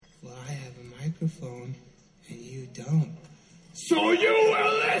Well, I have a microphone, and you don't. So you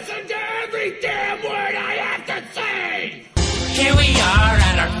will listen to every damn word I have to say! Here we are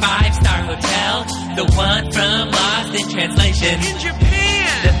at our 5-star hotel, the one from Lost in Translation. In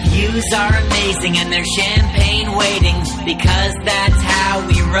Japan! The views are amazing and there's champagne waiting, because that's how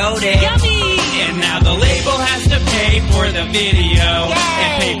we wrote it. Yummy! And now the label has to pay for the video. Yay!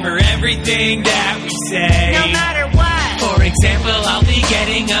 And pay for everything that we say. No matter what! For example, I'll be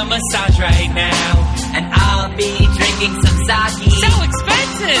getting a massage right now, and I'll be drinking some sake. So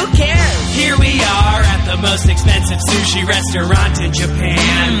expensive! Who cares? Here we are at the most expensive sushi restaurant in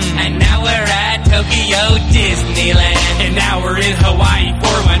Japan. And now we're at Tokyo Disneyland. And now we're in Hawaii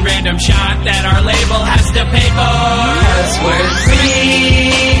for one random shot that our label has to pay for. 'Cause we're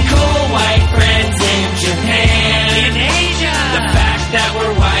three cool white friends in Japan. In Asia! The fact that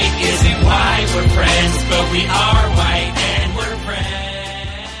we're white isn't why we're friends, but we are white and we're friends.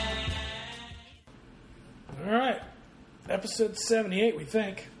 All right. Episode 78, we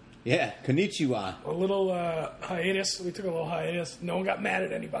think. Yeah, konnichiwa. A little hiatus. We took a little hiatus. No one got mad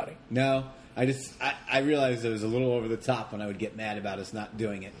at anybody. No, I realized it was a little over the top when I would get mad about us not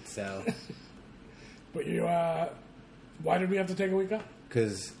doing it. So, But you, why did we have to take a week off?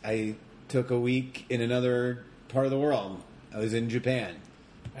 because I took a week in another part of the world. I was in Japan.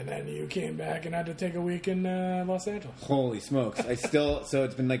 And then you came back and had to take a week in Los Angeles. Holy smokes! So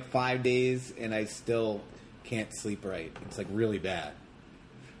it's been like 5 days, and I still can't sleep right. It's like really bad.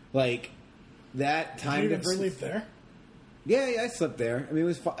 Like that time Did you even difference. sleep there? Yeah, I slept there. I mean, it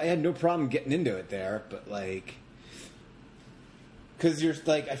was. I had no problem getting into it there, but like, because you're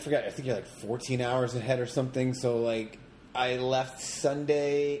like, I forgot. I think you're like 14 hours ahead or something. So like, I left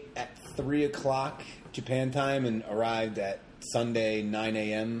Sunday at 3:00 Japan time and arrived at Sunday 9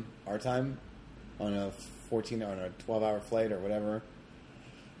 a.m. our time on a 12-hour flight or whatever,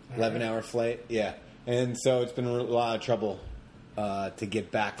 11-hour flight. Yeah, and so it's been a lot of trouble to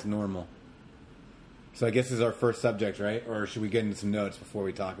get back to normal. So I guess this is our first subject, right? Or should we get into some notes before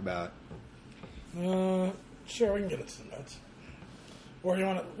we talk about it? Sure, we can get into some notes. Or you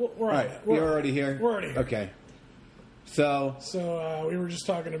want to... We're All on right, it. you're already here? We're already here. Okay. So, We were just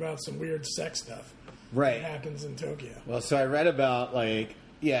talking about some weird sex stuff right. that happens in Tokyo. Well, so I read about, there's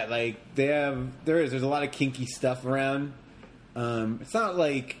a lot of kinky stuff around. It's not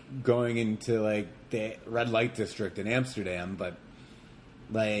like going into, like, the red light district in Amsterdam, but,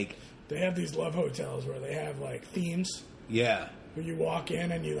 like... They have these love hotels where they have, like, themes. Yeah. Where you walk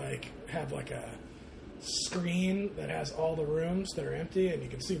in and you, like, have, like, a screen that has all the rooms that are empty, and you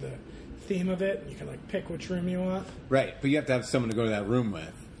can see the theme of it, and you can, like, pick which room you want. Right, but you have to have someone to go to that room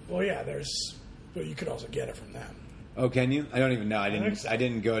with. Well, yeah, but you could also get it from them. Oh, can you? I don't even know. I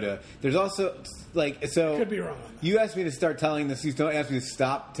didn't go to... There's also, like, so... Could be wrong on that. You asked me to start telling this. You don't ask me to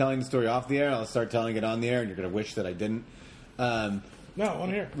stop telling the story off the air, and I'll start telling it on the air, and you're going to wish that I didn't. No, I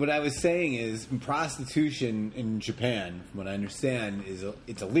want to hear. What I was saying is prostitution in Japan, from what I understand,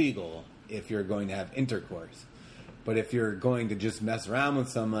 it's illegal if you're going to have intercourse. But if you're going to just mess around with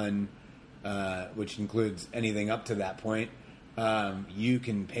someone, which includes anything up to that point, you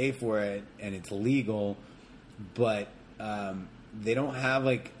can pay for it, and it's legal. But they don't have,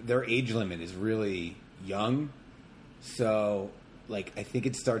 like, their age limit is really young. So, like, I think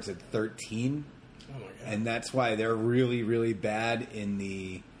it starts at 13. Oh, my God. And that's why they're really, really bad in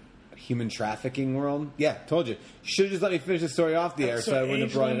the human trafficking world. Yeah, told you. You should have just let me finish the story off the air so I wouldn't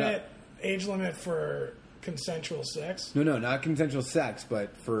have brought it up. Age limit for consensual sex? No, not consensual sex,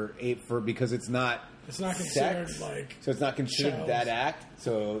 but for because it's not. It's not considered sex, like. So it's not considered child. that act.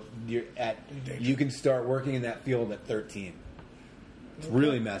 So you can start working in that field at 13. It's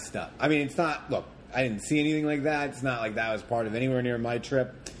really messed up. I mean, it's not. Look, I didn't see anything like that. It's not like that was part of anywhere near my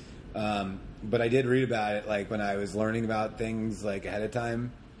trip. But I did read about it, like, when I was learning about things, like, ahead of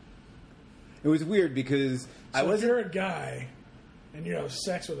time. It was weird because if you're a guy and you have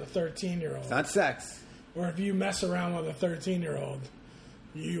sex with a 13-year-old... It's not sex. Or if you mess around with a 13-year-old,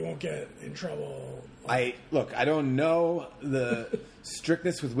 you won't get in trouble. I don't know the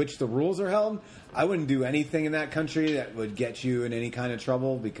strictness with which the rules are held. I wouldn't do anything in that country that would get you in any kind of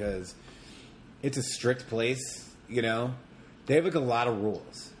trouble because it's a strict place, you know? They have, like, a lot of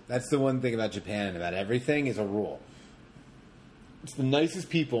rules. That's the one thing about Japan and about everything is a rule. It's the nicest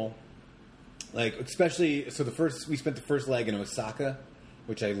people. Like, especially, we spent the first leg in Osaka,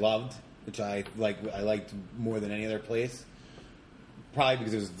 which I loved, which I liked more than any other place. Probably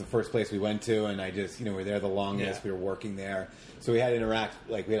because it was the first place we went to, and I just, we were there the longest. Yeah. We were working there. So we had to interact,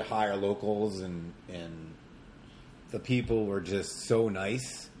 like, we had to hire locals, and the people were just so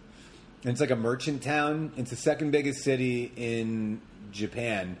nice. And it's like a merchant town. It's the second biggest city in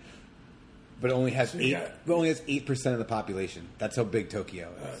Japan, but it only has 8% of the population. That's how big Tokyo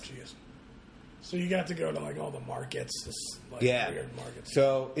is. Oh, jeez. So you got to go to like all the markets, weird markets.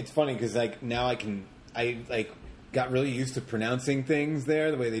 So it's funny because like now I got really used to pronouncing things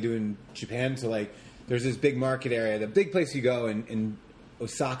there the way they do in Japan. So like there's this big market area. The big place you go in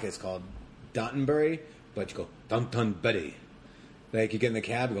Osaka is called Dotonbori, but you go Dotonbori. Like you get in the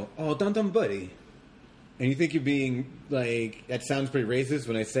cab and go, oh, Dotonbori. And you think you're being like, that sounds pretty racist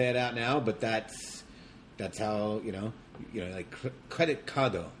when I say it out now, but that's how, like credit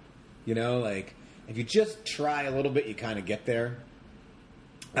cardo. Like if you just try a little bit, you kind of get there.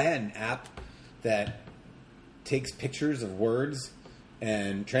 I had an app that takes pictures of words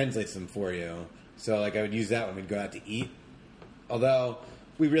and translates them for you. So like I would use that when we'd go out to eat. Although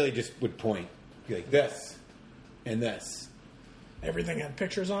we really just would point, be like this and this. Everything had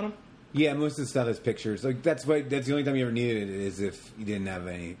pictures on them? Yeah, most of the stuff has pictures. Like that's the only time you ever needed it is if you didn't have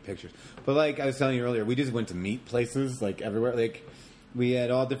any pictures. But like I was telling you earlier, we just went to meat places like everywhere. Like we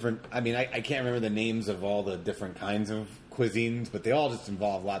had all different. I mean, I can't remember the names of all the different kinds of cuisines, but they all just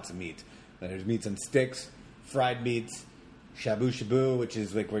involve lots of meat. There's meats on sticks, fried meats, shabu shabu, which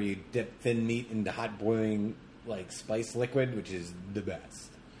is like where you dip thin meat into hot boiling like spice liquid, which is the best.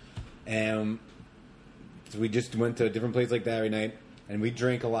 And so we just went to a different place like that every night. And we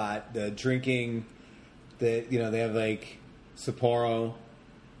drink a lot. The drinking, they have like Sapporo,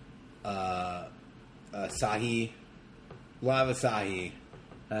 Asahi, a lot of Asahi.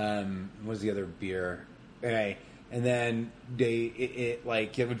 What was the other beer? Anyway, and then it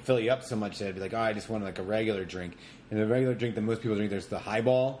would fill you up so much that I'd be like, oh, I just want like a regular drink. And the regular drink that most people drink, there's the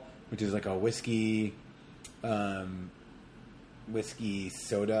highball, which is like a whiskey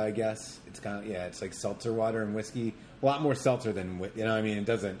soda, I guess. It's it's like seltzer water and whiskey. A lot more seltzer than, it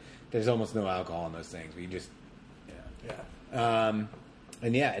doesn't, there's almost no alcohol in those things. But you just, and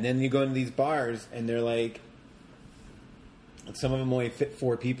then you go into these bars and they're like, some of them only fit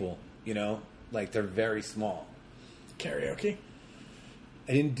 4 people, like they're very small. Karaoke?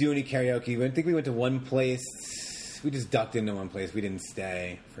 I didn't do any karaoke. I think we went to one place. We just ducked into one place. We didn't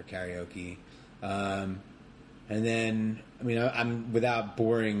stay for karaoke. And then, I'm without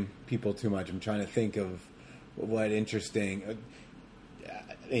boring people too much, I'm trying to think of what interesting.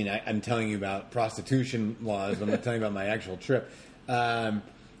 I'm telling you about prostitution laws, but I'm not telling you about my actual trip. We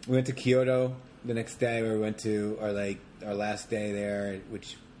went to Kyoto the next day, where we went to our last day there,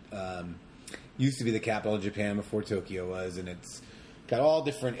 which used to be the capital of Japan before Tokyo was, and it's got all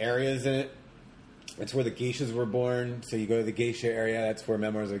different areas in it. It's where the geishas were born, so you go to the geisha area, that's where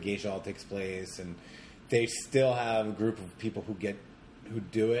Memoirs of a Geisha all takes place, and they still have a group of people who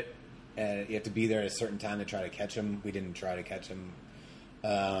do it, and you have to be there at a certain time to try to catch them. We didn't try to catch them.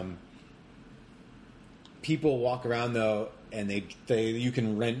 People walk around though, and you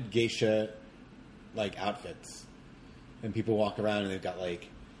can rent geisha like outfits, and people walk around and they've got like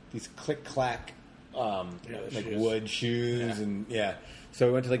these click clack like shoes. Wood shoes, and So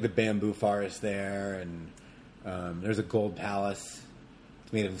we went to like the bamboo forest there, and there's a gold palace.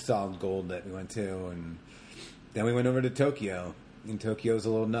 It's made of solid gold that we went to, and then we went over to Tokyo. And Tokyo's a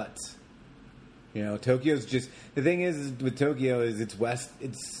little nuts. Tokyo's just, the thing is with Tokyo is it's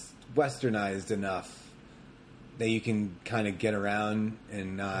westernized enough that you can kind of get around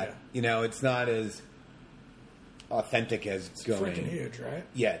and not, it's not as authentic as it's going. Freaking huge, right?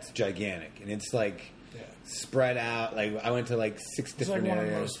 Yeah, it's gigantic, and it's like spread out. Like I went to like 6 different areas. It's like one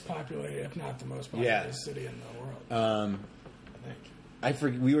of the most populated, if not the most populated city in the world. I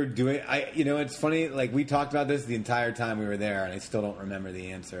think. We were doing. It's funny. Like we talked about this the entire time we were there, and I still don't remember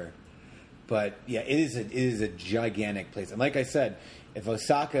the answer. But yeah, it is a gigantic place. And like I said, if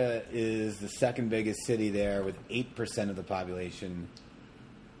Osaka is the second biggest city there with 8% of the population,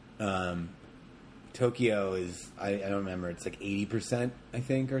 Tokyo is I don't remember. It's like 80%, I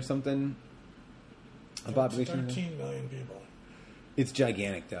think, or something. A population. 13 million people. It's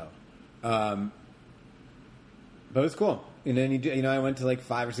gigantic, though. But it was cool. And then I went to like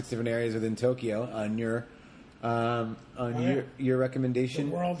 5 or 6 different areas within Tokyo on your recommendation.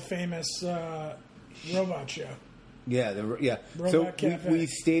 The world famous robot show. Yeah, Robot so Cafe. we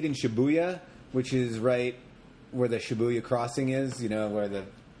stayed in Shibuya, which is right where the Shibuya crossing is. Where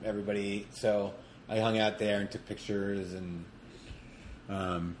everybody. So I hung out there and took pictures, and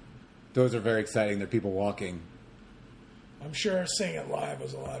those are very exciting. There are people walking. I'm sure seeing it live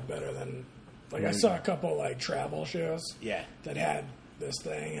was a lot better than. Like, I saw a couple, like, travel shows that had this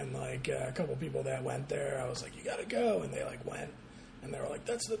thing, and, like, a couple people that went there, I was like, you gotta go, and they, like, went, and they were like,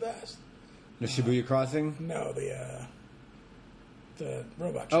 that's the best. The Shibuya crossing? No, The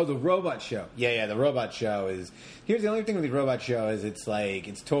robot show. Oh, the robot show. Yeah, the robot show is... Here's the only thing with the robot show is it's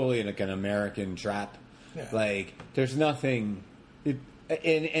totally like an American trap. Yeah. Like, there's nothing...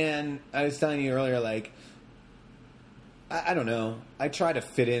 And I was telling you earlier, like, I don't know. I try to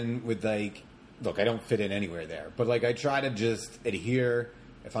fit in with, like... Look, I don't fit in anywhere there. But, like, I try to just adhere,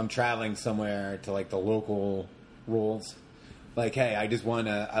 if I'm traveling somewhere, to, like, the local rules. Like, hey, I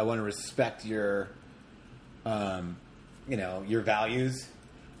want to respect your... your values.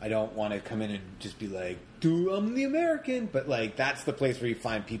 I don't want to come in and just be like, dude, I'm the American. But, like, that's the place where you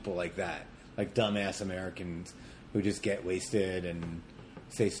find people like that. Like, dumbass Americans who just get wasted and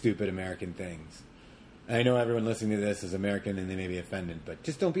say stupid American things. And I know everyone listening to this is American and they may be offended, but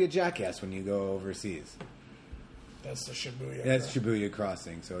just don't be a jackass when you go overseas. That's the Shibuya. That's Shibuya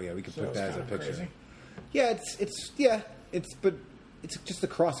Crossing. So, yeah, we could put that as a picture. Crazy. Yeah, it's just a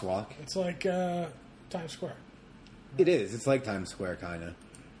crosswalk. It's like Times Square. It is. It's like Times Square, kind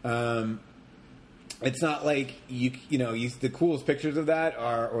of. It's not like the coolest pictures of that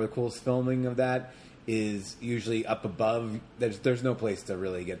or the coolest filming of that is usually up above. There's no place to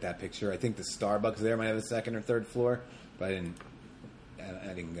really get that picture. I think the Starbucks there might have a second or third floor, but I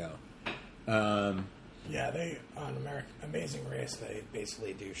didn't go. Yeah, they on Amazing Race they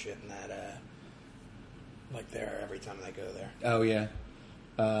basically do shit in that like there every time they go there. Oh yeah,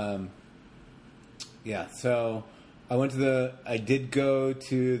 yeah. So. I did go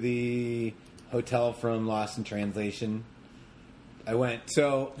to the hotel from Lost in Translation. You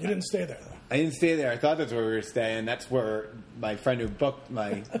didn't stay there, though. I didn't stay there. I thought that's where we were staying. That's where my friend who booked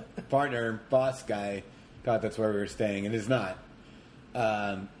my partner, boss guy, thought that's where we were staying. It is not.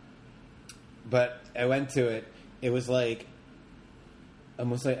 But I went to it. It was like,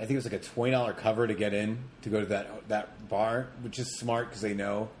 almost like, I think it was like a $20 cover to get in, to go to that bar, which is smart because they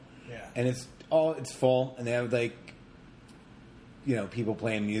know. Yeah. And it's full, and they have like, people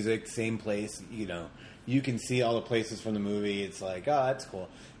playing music, same place, you can see all the places from the movie. It's like, oh, that's cool.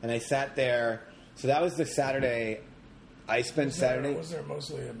 And I sat there. So that was the Saturday. I spent Saturday. Was there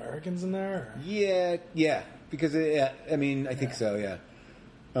mostly Americans in there? Or? Yeah. Because, I think so, yeah.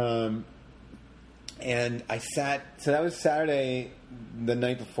 And I sat. So that was Saturday, the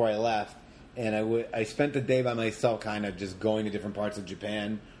night before I left. And I spent the day by myself, kind of just going to different parts of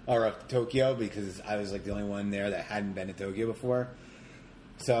Japan. Or Tokyo, because I was like the only one there that hadn't been to Tokyo before.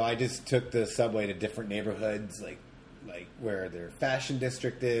 So I just took the subway to different neighborhoods, like where their fashion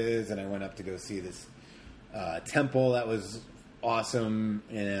district is, and I went up to go see this temple that was awesome,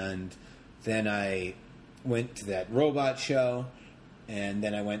 and then I went to that robot show, and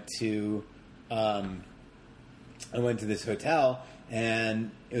then I went to this hotel.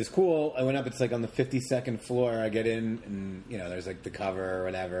 And it was cool. I went up. It's like on the 52nd floor. I get in, and there's like the cover or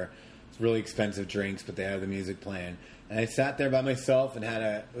whatever. It's really expensive drinks, but they have the music playing. And I sat there by myself and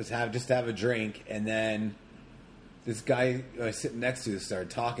just to have a drink. And then this guy I was sitting next to started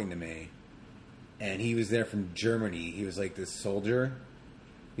talking to me, and he was there from Germany. He was like this soldier.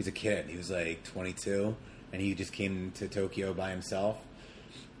 He's a kid. He was like 22, and he just came to Tokyo by himself.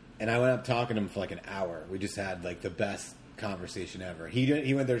 And I went up talking to him for like an hour. We just had like the best conversation ever.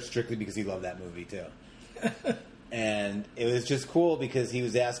 He went there strictly because he loved that movie too. And it was just cool because he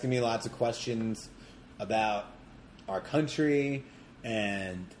was asking me lots of questions about our country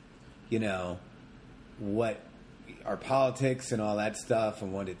and what our politics and all that stuff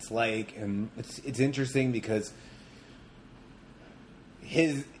and what it's like. And it's interesting because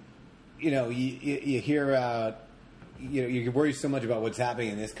you hear about you worry so much about what's happening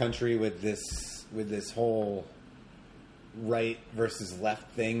in this country with this whole right versus left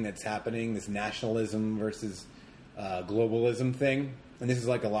thing that's happening, this nationalism versus globalism thing. And this is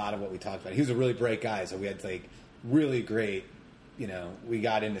like a lot of what we talked about. He was a really bright guy, so we had like really great, we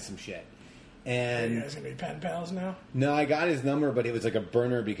got into some shit. And are you guys going to be pen pals now? No, I got his number, but it was like a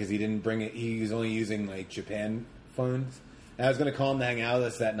burner because he didn't bring it. He was only using like Japan phones. And I was going to call him to hang out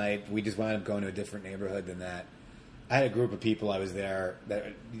with us that night. We just wound up going to a different neighborhood than that. I had a group of people I was there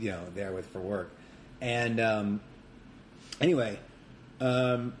with for work. And anyway,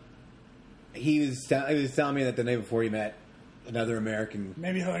 he was telling me that the night before he met another American.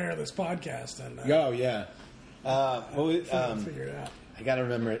 Maybe he'll hear this podcast and. Oh yeah. Figure it out. I gotta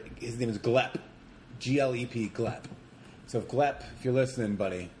remember it. His name is Glep, GLEP, Glep. So Glep, if you're listening,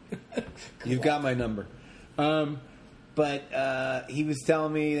 buddy, you've got my number. But he was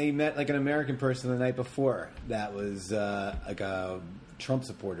telling me he met like an American person the night before that was like a Trump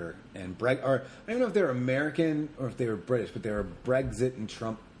supporter and or I don't even know if they were American or if they were British, but they were a Brexit and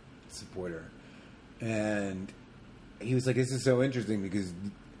Trump supporter. And he was like, "This is so interesting because,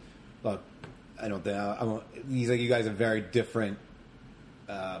 look, he's like, you guys have very different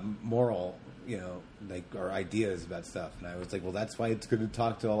moral, like, or ideas about stuff. And I was like, well, that's why it's good to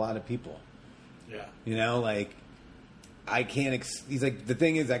talk to a lot of people. Yeah. Like, I can't, he's like, the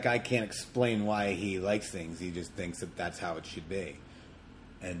thing is, that guy can't explain why he likes things. He just thinks that that's how it should be.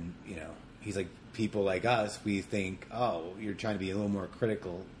 And, he's like, people like us, we think, oh, you're trying to be a little more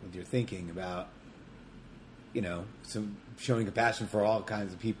critical with your thinking about, some showing compassion for all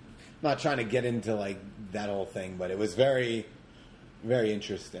kinds of people. I'm not trying to get into, like, that whole thing, but it was very, very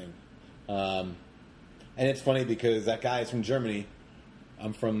interesting. And it's funny because that guy is from Germany.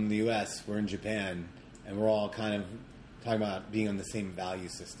 I'm from the U.S. We're in Japan. And we're all kind of talking about being on the same value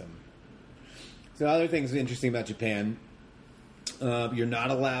system. So other things interesting about Japan, you're not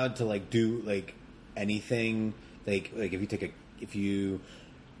allowed to, like, do, like, anything. Like if you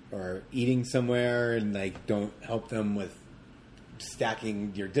are eating somewhere and, like, don't help them with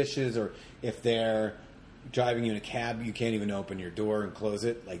stacking your dishes, or if they're driving you in a cab, you can't even open your door and close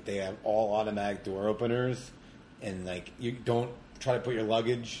it. Like, they have all automatic door openers, and, like, you don't try to put your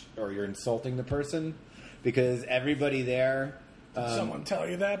luggage or you're insulting the person, because everybody there. Did someone tell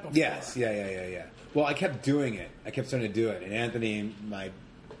you that before? Yes, yeah. Well, I kept doing it. I kept starting to do it, and Anthony, my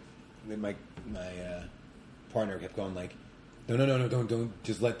partner, kept going like, no, don't,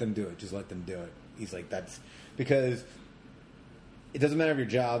 just let them do it. Just let them do it. He's like, that's because it doesn't matter if your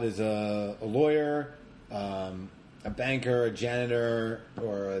job is a lawyer, a banker, a janitor,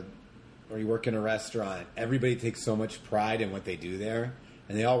 or you work in a restaurant. Everybody takes so much pride in what they do there,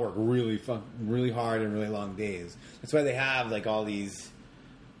 and they all work really hard and really long days. That's why they have, like, all these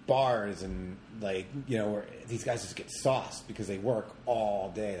bars and, like, where these guys just get sauced because they work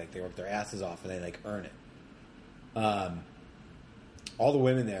all day. Like, they work their asses off and they, like, earn it. All the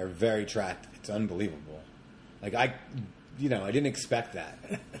women there are very attractive. It's unbelievable. Like, I didn't expect that.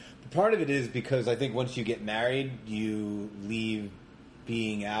 But part of it is because I think once you get married, you leave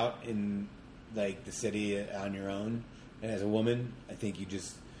being out in, like, the city on your own. And as a woman, I think you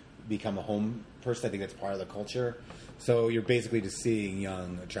just become a home person. I think that's part of the culture. So you're basically just seeing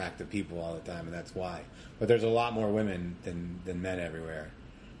young, attractive people all the time, and that's why. But there's a lot more women than men everywhere.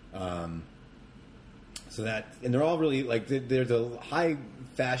 So that, and they're all really, like, there's a high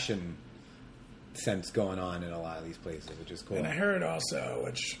fashion sense going on in a lot of these places, which is cool. And I heard also,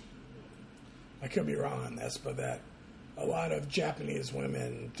 which I could be wrong on this, but that a lot of Japanese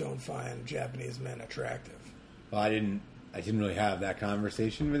women don't find Japanese men attractive. Well, I didn't really have that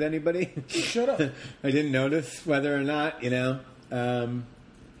conversation with anybody. Shut up. I didn't notice whether or not,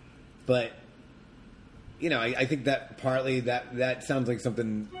 but, I think that partly that sounds like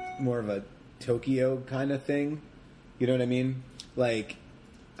something more of a Tokyo kind of thing. You know what I mean? Like,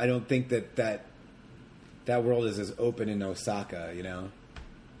 I don't think that world is as open in Osaka,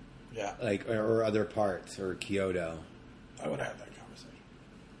 Yeah. Like, or other parts, or Kyoto. I would have that conversation.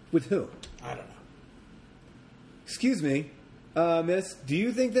 With who? I don't know. Excuse me, miss, do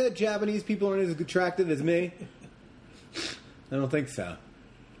you think that Japanese people aren't as attractive as me? I don't think so.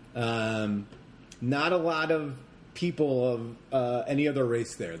 Not a lot of people of any other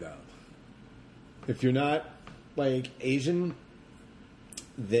race there, though. If you're not, like, Asian,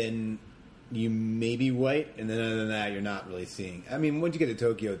 then you may be white, and then other than that, you're not really seeing. I mean, once you get to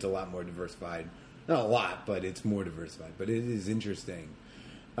Tokyo, it's a lot more diversified. Not a lot, but it's more diversified. But it is interesting.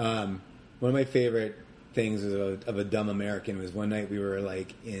 One of my favorite things of a dumb American was one night we were,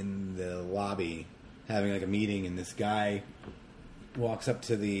 like, in the lobby having, like, a meeting, and this guy walks up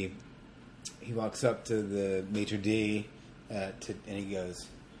to the maitre d' and he goes,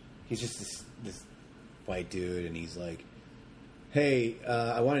 he's just this white dude, and he's like, hey,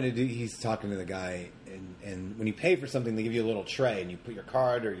 I wanted to do, he's talking to the guy, and when you pay for something, they give you a little tray, and you put your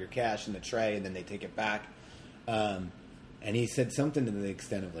card or your cash in the tray, and then they take it back. And he said something to the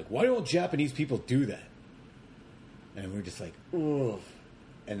extent of, like, why do all Japanese people do that? And we're just like, ooh.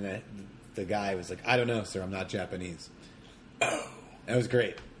 And the guy was like, I don't know, sir, I'm not Japanese. Oh. That was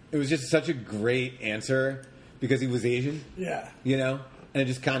great. It was just such a great answer because he was Asian. Yeah. And it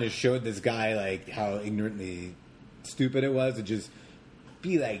just kind of showed this guy, like, how ignorantly stupid it was to just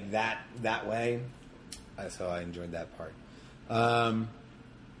be like that way. So I enjoyed that part.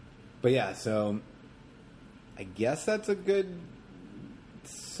 But yeah, so I guess that's a good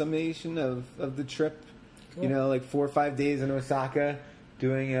summation of the trip. Cool. Like 4 or 5 days in Osaka,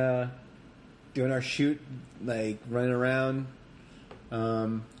 doing our shoot, like running around.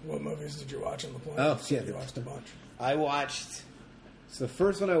 What movies did you watch on the plane? Oh, yeah, you watched a bunch. I watched. So the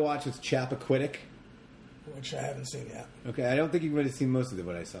first one I watched was Chappaquiddick, which I haven't seen yet. Okay, I don't think you would have seen most of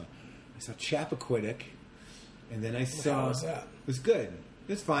what I saw. I saw Chappaquiddick, and then I saw. How was that? It was good.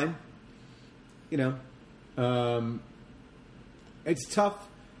 It was fine. It's tough.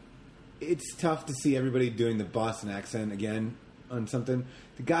 It's tough to see everybody doing the Boston accent again on something.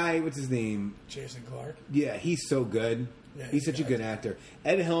 The guy, what's his name? Jason Clarke. Yeah, he's so good. Yeah, he's such a good actor.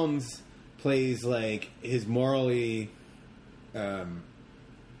 Ed Helms plays like his morally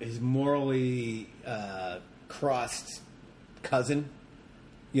crossed cousin,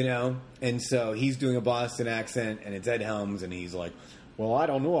 you know, and so he's doing a Boston accent, and it's Ed Helms, and he's like, "Well, I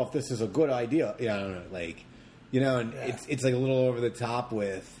don't know if this is a good idea." Yeah, I don't know, like, you know, and it's like a little over the top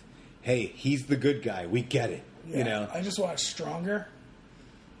with, "Hey, he's the good guy. We get it." Yeah, you know. I just watched Stronger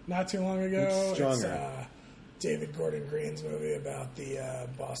not too long ago. What's Stronger? It's David Gordon Green's movie about the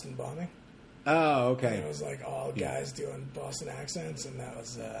Boston bombing. Oh, okay. And it was like all guys doing Boston accents, and that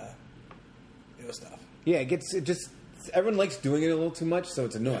was it was tough. Yeah, it just everyone likes doing it a little too much, so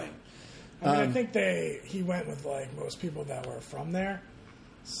it's annoying. I mean, I think he went with like most people that were from there,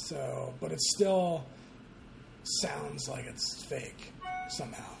 so but it still sounds like it's fake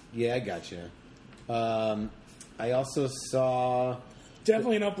somehow. Yeah, I got you. I also saw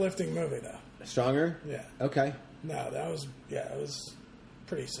Definitely an uplifting movie though. Stronger. Yeah. Okay. No, it was a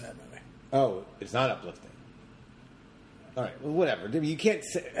pretty sad movie. Oh, it's not uplifting. All right, well, whatever. You can't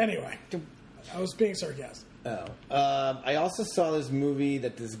say. Anyway, I was being sarcastic. Oh. I also saw this movie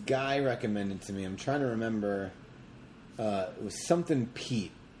that this guy recommended to me. I'm trying to remember. It was something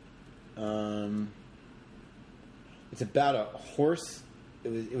Pete. It's about a horse.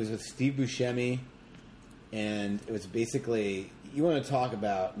 It was with Steve Buscemi, and it was basically, you want to talk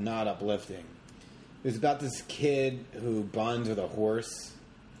about not uplifting. It was about this kid who bonds with a horse,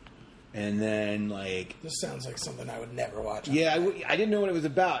 and then like, This sounds like something I would never watch. yeah, I didn't know what it was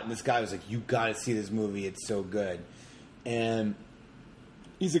about, and this guy was like, "You got to see this movie; it's so good." And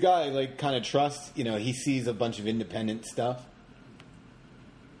he's a guy I, like, kind of trust. You know, he sees a bunch of independent stuff.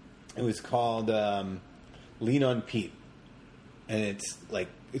 It was called Lean on Pete, and it's like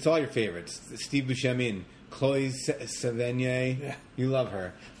it's all your favorites: Steve Buscemi and Chloe Sevigny. Yeah. You love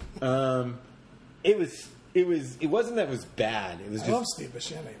her. It wasn't that it was bad. It was I just love Steve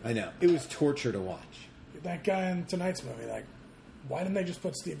Buscemi. I know it was torture to watch. That guy in tonight's movie, like, why didn't they just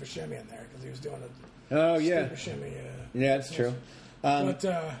put Steve Buscemi in there? Because he was doing a Oh yeah, Steve Buscemi. yeah, it's true. But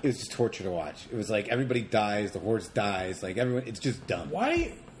It was just torture to watch. It was like everybody dies, the horse dies, like everyone. It's just dumb.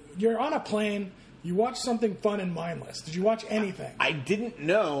 why you're on a plane? You watch something fun and mindless. Did you watch anything? I didn't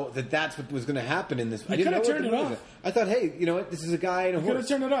know that that's what was going to happen in this. I You didn't know could've what turned the it movie off. was. I thought, hey, you know what? This is a guy and a You could horse.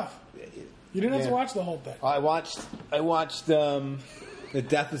 have turned it off. You didn't have Yeah. to watch the whole thing. I watched The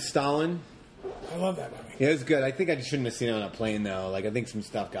Death of Stalin. I love that movie. Yeah, it was good. I think I just shouldn't have seen it on a plane though. Like, I think some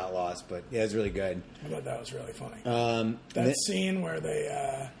stuff got lost, but yeah, it was really good. I thought that was really funny. And That then- scene where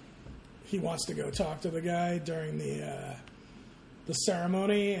he wants to go talk to the guy during the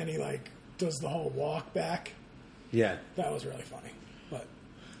ceremony, and he like does the whole walk back. yeah. That was really funny. But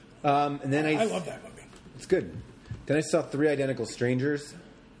And then I love that movie. It's good. Then I saw Three Identical Strangers.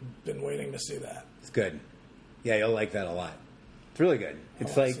 Been waiting to see that. It's good. Yeah, you'll like that a lot. It's really good.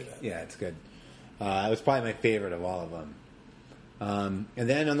 It's wanna like, see that. yeah, it's good. It was probably my favorite of all of them. And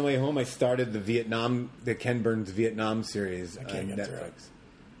then on the way home, I started the Ken Burns Vietnam series on can't get through Netflix. it.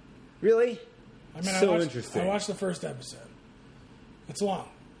 Really? I mean, So interesting. I watched the first episode. It's long.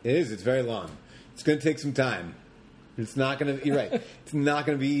 It is. It's very long. It's going to take some time. It's not going to. You're right. It's not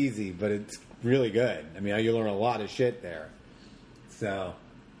going to be easy, but it's really good. I mean, you learn a lot of shit there. So,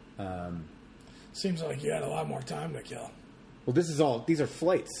 Seems like you had a lot more time to kill. well, these are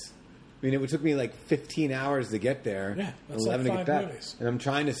flights. I mean, it took me like 15 hours to get there. Yeah, that's 11 like to get 5 back. movies. And I'm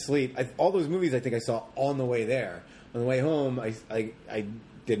trying to sleep. All those movies I think I saw on the way there. On the way home, I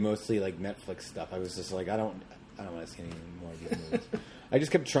did mostly like Netflix stuff. I was just like, I don't want to see any more of these movies. I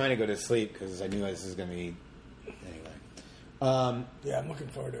just kept trying to go to sleep because I knew this was going to be anyway. Yeah, I'm looking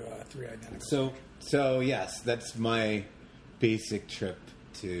forward to Three Identical. So yes, that's my basic trip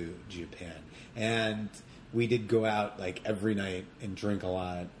to Japan, and we did go out like every night and drink a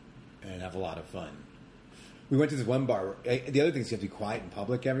lot and have a lot of fun. We went to this one bar. The other thing is you have to be quiet in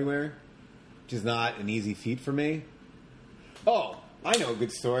public everywhere, which is not an easy feat for me. Oh, I know a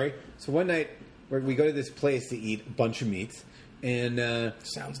good story. So one night we go to this place to eat a bunch of meats, and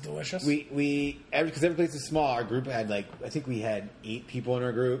Sounds delicious. because every place is small. Our group had I think we had 8 people in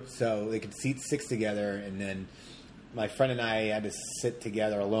our group, so they could seat 6 together, and then my friend and I had to sit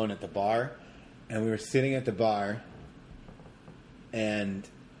together alone at the bar, and we were sitting at the bar, and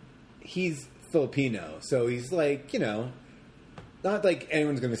he's Filipino, so he's like, not like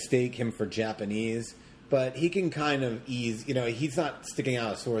anyone's going to mistake him for Japanese, but he can kind of ease, he's not sticking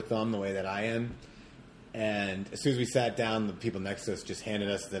out a sore thumb the way that I am. And as soon as we sat down, the people next to us just handed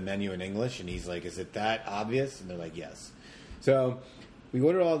us the menu in English, and he's like, "Is it that obvious?" And they're like, "Yes." So we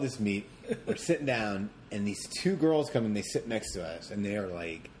order all this meat. We're sitting down, and these two girls come and they sit next to us, and they are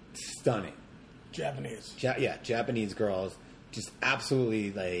like stunning. Japanese. Japanese girls, just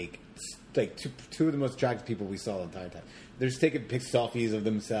absolutely like two of the most attractive people we saw the entire time. They're just taking selfies of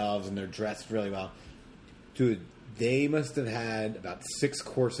themselves, and they're dressed really well. Dude, they must have had about 6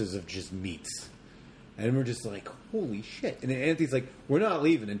 courses of just meats. And we're just like, holy shit. And then Anthony's like, we're not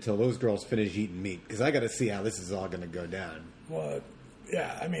leaving until those girls finish eating meat, because I got to see how this is all going to go down. Well,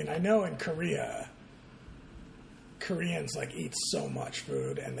 yeah, I mean, I know in Korea, Koreans, like, eat so much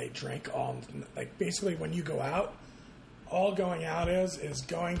food, and they drink all, like, basically when you go out, all going out is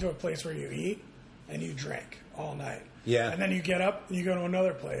going to a place where you eat, and you drink all night. Yeah. And then you get up, and you go to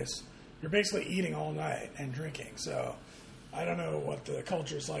another place. You're basically eating all night and drinking, so... I don't know what the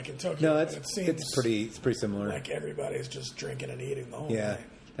culture is like in Tokyo. No, but it seems it's pretty similar. Like everybody's just drinking and eating the whole night.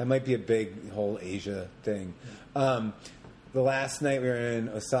 That might be a big whole Asia thing. The last night we were in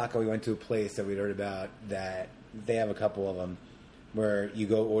Osaka, we went to a place that we'd heard about that they have a couple of them where you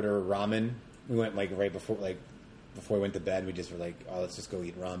go order ramen. We went like right before we went to bed. We just were like, oh, let's just go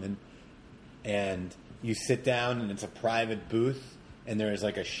eat ramen. And you sit down and it's a private booth, and there's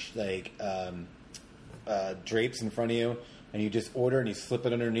like drapes in front of you. And you just order and you slip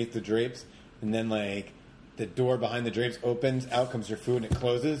it underneath the drapes, and then like the door behind the drapes opens, out comes your food, and it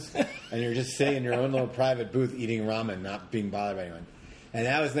closes, and you're just sitting in your own little private booth eating ramen, not being bothered by anyone. And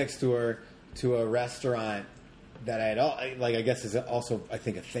that was next door to a restaurant that I guess is also I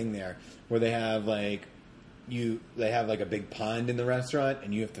think a thing there where they have they have a big pond in the restaurant,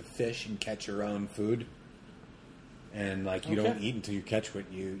 and you have to fish and catch your own food, and like you don't eat until you catch what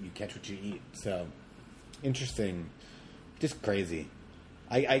you eat. So interesting. Just crazy.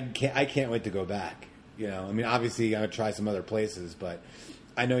 I can't wait to go back. You know, I mean, obviously, I'm gonna try some other places, but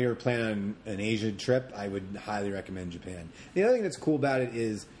I know you're planning on an Asian trip. I would highly recommend Japan. The other thing that's cool about it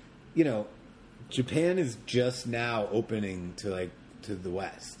is, you know, Japan is just now opening to the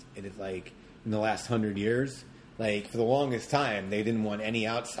West. It is like in the last 100 years. Like for the longest time, they didn't want any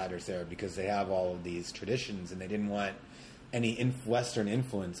outsiders there because they have all of these traditions, and they didn't want any Western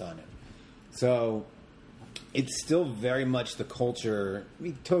influence on it. So. It's still very much the culture. I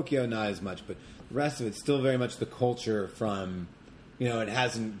mean, Tokyo not as much, but the rest of it's still very much the culture from, you know, it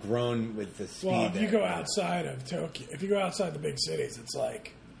hasn't grown with the speed. Well, if you go outside of Tokyo, if you go outside the big cities, it's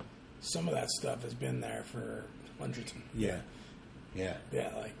like some of that stuff has been there for hundreds of years. Yeah.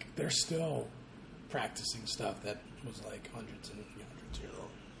 Like they're still practicing stuff that was like hundreds and hundreds of years old.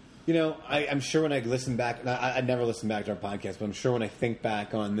 You know, I'm sure when I listen back, I never listen back to our podcast, but I'm sure when I think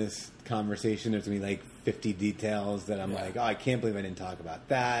back on this conversation, there's going to be like 50 details that I'm like, oh, I can't believe I didn't talk about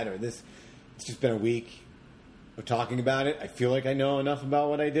that or this. It's just been a week of talking about it. I feel like I know enough about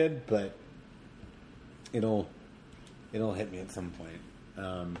what I did, but it'll hit me at some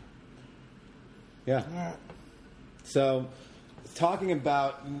point. Yeah. So, talking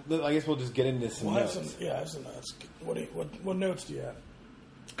about, I guess we'll just get into some notes. I have some notes. What notes do you have?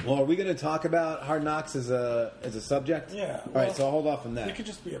 Well, are we going to talk about Hard Knocks as a subject? Yeah. All right, so I'll hold off on that. It could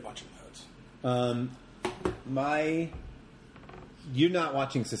just be a bunch of notes. You're not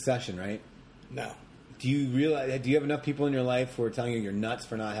watching Succession, right? No. Do you have enough people in your life who are telling you you're nuts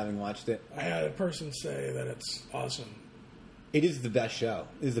for not having watched it? I had a person say that it's awesome. It is the best show.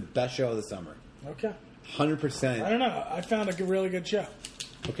 It is the best show of the summer. Okay. 100%. I don't know. I found a really good show.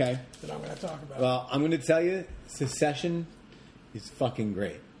 Okay. That I'm going to talk about. Well, I'm going to tell you, Succession is fucking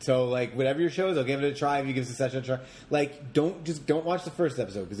great. So, like, whatever your show is, I'll give it a try if you give Succession a try. Like, don't watch the first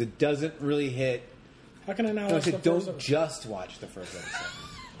episode because it doesn't really hit. How can I not watch the first episode? Don't just watch the first episode.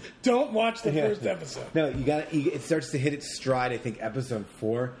 Don't watch the first episode. No, it starts to hit its stride, I think, episode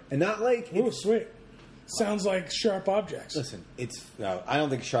 4. And not like... Ooh, sweet. Sounds like Sharp Objects. Listen, I don't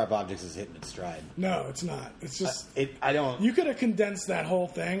think Sharp Objects is hitting its stride. No, it's not. It's just... I don't... You could have condensed that whole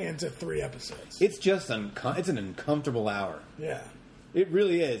thing into 3 episodes. It's just it's an uncomfortable hour. Yeah. It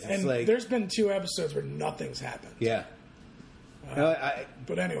really is. It's and like... there's been 2 episodes where nothing's happened. Yeah.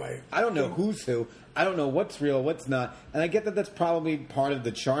 But anyway... I don't know who's who. I don't know what's real, what's not. And I get that that's probably part of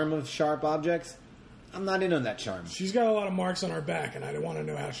the charm of Sharp Objects. I'm not in on that charm. She's got a lot of marks on her back, and I want to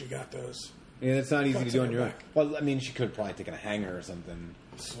know how she got those. Yeah, that's not easy to do on your own. Back. Well, I mean, she could have probably taken a hanger or something.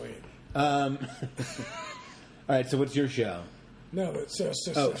 Sweet. All right, so what's your show? No, but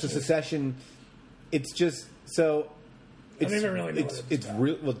Succession. Oh, so Succession, it's just, so... I don't even really know what it's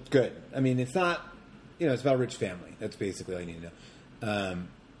real. Well, good. I mean, it's not, it's about a rich family. That's basically all you need to know.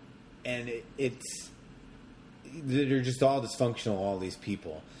 And they're just all dysfunctional, all these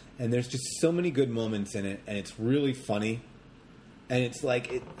people. And there's just so many good moments in it, and it's really funny. and it's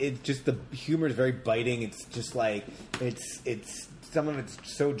like it's just the humor is very biting. It's just like it's some of it's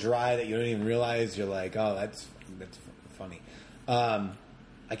so dry that you don't even realize. You're like, oh, that's funny.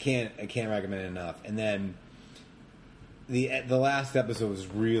 I can't recommend it enough. And then the last episode was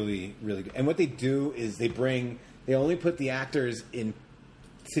really, really good. And what they do is they only put the actors in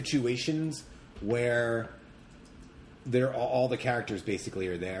situations where they're all the characters basically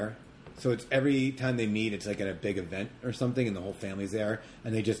are there. So it's every time they meet, it's like at a big event or something, and the whole family's there,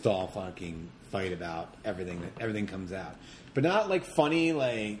 and they just all fucking fight about everything. Everything comes out, but not like funny.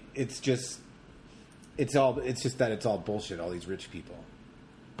 Like it's just that it's all bullshit. All these rich people.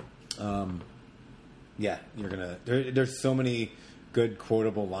 Yeah, you're gonna. There's so many good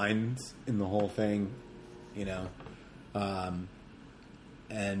quotable lines in the whole thing, you know.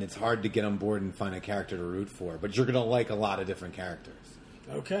 And it's hard to get on board and find a character to root for, but you're gonna like a lot of different characters.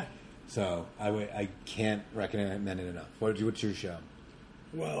 Okay. So I can't recommend it enough. What's your show?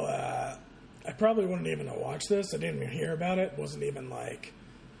 Well, I probably wouldn't even have watched this. I didn't even hear about it. It wasn't even like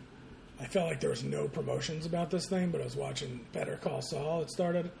I felt like there was no promotions about this thing, but I was watching Better Call Saul. It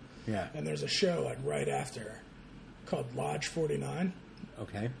started. Yeah. And there's a show like right after called Lodge 49.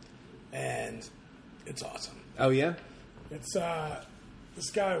 Okay. And it's awesome. Oh yeah. It's this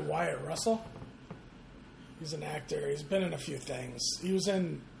guy Wyatt Russell. He's an actor. He's been in a few things. He was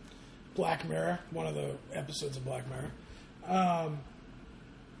in Black Mirror, one of the episodes of Black Mirror.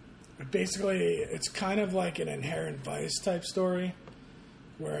 Basically, it's kind of like an Inherent Vice type story,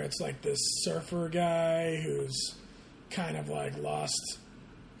 where it's like this surfer guy who's kind of like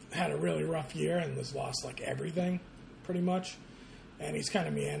had a really rough year and has lost like everything, pretty much. And he's kind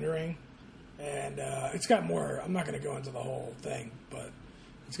of meandering. And it's got more, I'm not going to go into the whole thing, but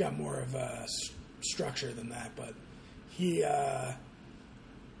it's got more of a structure than that. But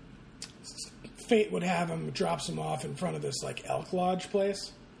fate would have him, drops him off in front of this like elk lodge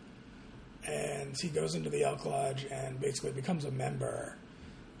place. And he goes into the elk lodge and basically becomes a member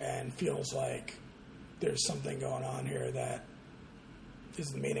and feels like there's something going on here that is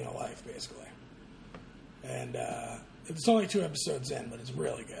the meaning of life, basically. And it's only 2 episodes in, but it's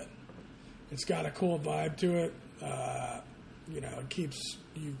really good. It's got a cool vibe to it. It keeps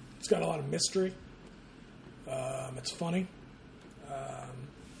you. It's got a lot of mystery. It's funny.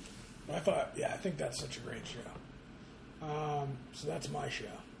 I think that's such a great show. So that's my show.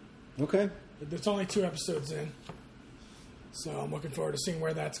 Okay. There's only 2 episodes in, so I'm looking forward to seeing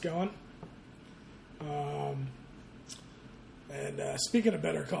where that's going. And speaking of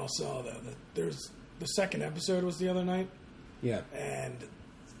Better Call Saul, though, there's the second episode was the other night. Yeah. And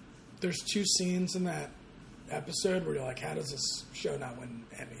there's 2 scenes in that episode where you're like, how does this show not win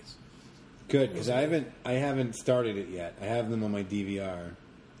Emmys? Good, because I haven't started it yet. I have them on my DVR.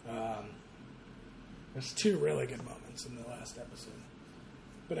 There's 2 really good moments in the last episode.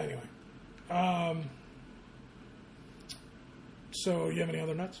 But anyway. So you have any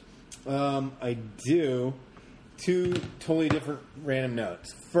other notes? I do. 2 totally different random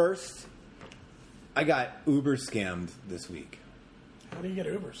notes. First, I got Uber scammed this week. How do you get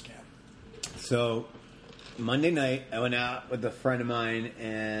Uber scammed? So, Monday night, I went out with a friend of mine,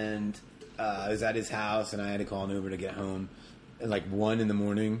 and I was at his house, and I had to call an Uber to get home at like 1 in the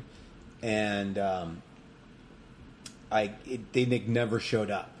morning, and they never showed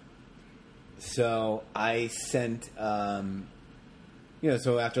up. So I sent,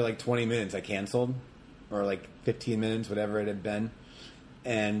 so after like 20 minutes, I canceled, or like 15 minutes, whatever it had been,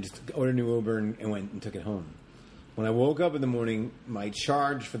 and just ordered a new Uber and went and took it home. When I woke up in the morning, my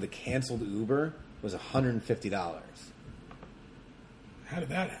charge for the canceled Uber was $150. How did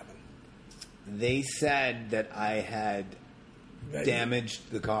that happen? They said that I had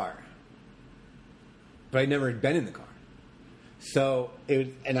damaged the car, but I'd never been in the car. So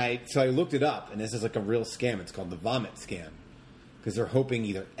I looked it up, and this is like a real scam. It's called the vomit scam, because they're hoping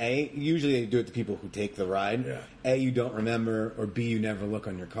either usually they do it to people who take the ride. Yeah. You don't remember, or B, you never look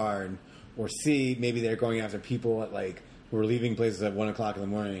on your card, or C, maybe they're going after people at like who are leaving places at 1 o'clock in the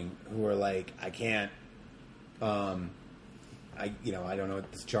morning who are like, I can't, I don't know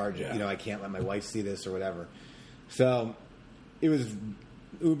what this charge. Yeah. I can't let my wife see this or whatever. So it was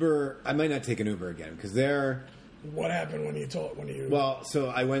Uber. I might not take an Uber again because they're. What happened when you? Well, so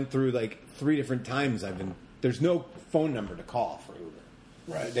I went through like 3 different times. There's no phone number to call for Uber.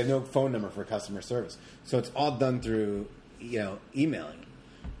 Right. They have no phone number for customer service. So it's all done through, emailing.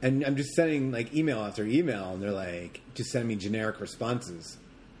 And I'm just sending like email after email, and they're like, just send me generic responses.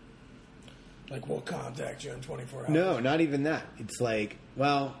 Like, we'll contact you in 24 hours. No, not even that. It's like,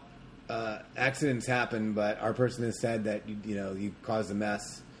 well, accidents happen, but our person has said that you caused a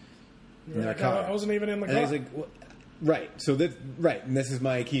mess in their car. I wasn't even in the car. And I was like, Right. So that right, and this is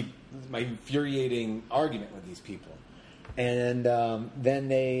my infuriating argument with these people. And then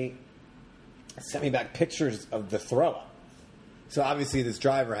they sent me back pictures of the throw up. So obviously this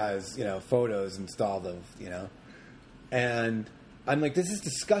driver has, photos installed of, and I'm like, this is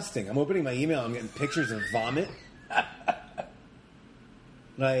disgusting. I'm opening my email, I'm getting pictures of vomit.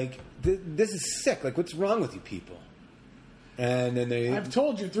 Like, this is sick. Like, what's wrong with you people? And then I've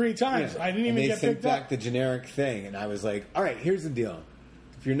told you 3 times. I didn't even get picked up. They sent back the generic thing, and I was like, all right, here's the deal.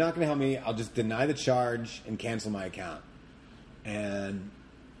 If you're not going to help me, I'll just deny the charge and cancel my account. And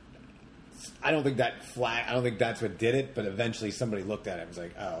I don't think that's what did it, but eventually somebody looked at it and was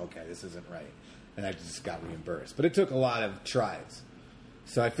like, oh, okay, this isn't right. And I just got reimbursed. But it took a lot of tries.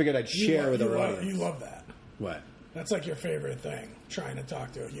 So I figured I'd share with our audience. You love that. What? That's like your favorite thing, trying to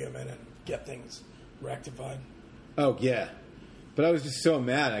talk to a human and get things rectified. Oh, yeah. But I was just so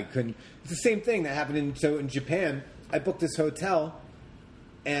mad I couldn't. It's the same thing that happened in Japan. I booked this hotel,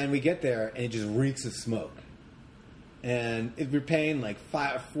 and we get there, and it just reeks of smoke. And we're paying like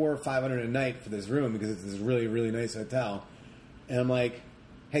 $400 or $500 a night for this room because it's this really, really nice hotel. And I'm like,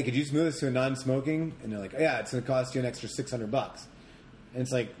 hey, could you just move this to a non-smoking? And they're like, oh, yeah, it's going to cost you an extra $600. And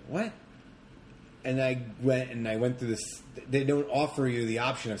it's like, what? And I went through this. They don't offer you the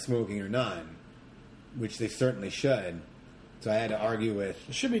option of smoking or non, which they certainly should. So I had to argue with.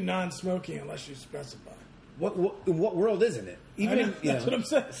 It should be non-smoking unless you specify. What world isn't it? That's what I'm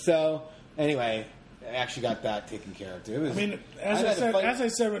saying. So anyway, I actually got that taken care of too. As I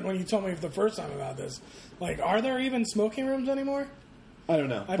said when you told me the first time about this, like, are there even smoking rooms anymore? I don't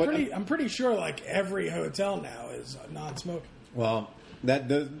know. I'm pretty sure like every hotel now is non-smoking. Well,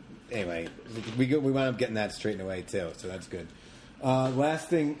 anyway, we wound up getting that straightened away too, so that's good.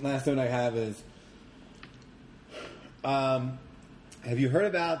 Last note I have is, have you heard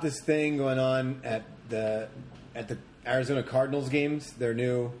about this thing going on at the Arizona Cardinals games? Their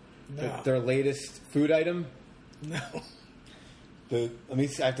their latest food item. No. I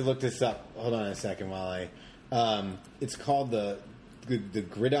have to look this up. Hold on a second while it's called the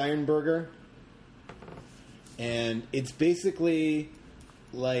Gridiron Burger, and it's basically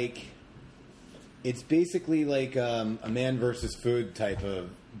like a man versus food type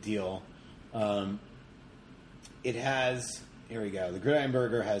of deal. It has, here we go. The Gridiron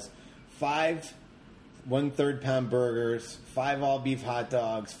Burger has 5 1/3 pound burgers, 5 all beef hot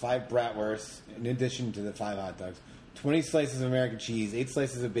dogs, 5 bratwursts, in addition to the 5 hot dogs, 20 slices of American cheese, 8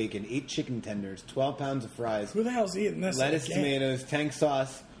 slices of bacon, 8 chicken tenders, 12 pounds of fries. Who the hell's eating this? Lettuce, tomatoes, tank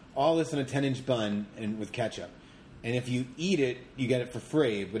sauce, all this in a 10-inch bun and with ketchup. And if you eat it, you get it for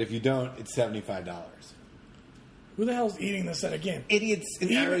free. But if you don't, it's $75. Who the hell's eating this at a game? Idiots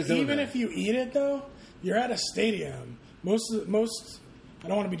in Arizona. Even if you eat it, though, you're at a stadium. Most. I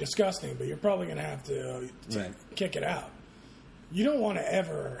don't want to be disgusting, but you're probably going to have to kick it out. You don't want to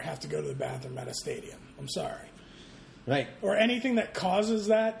ever have to go to the bathroom at a stadium. I'm sorry. Right. Or anything that causes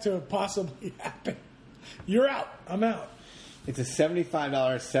that to possibly happen. You're out. I'm out. It's a $75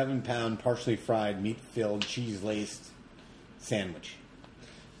 7-pound partially fried meat-filled cheese-laced sandwich.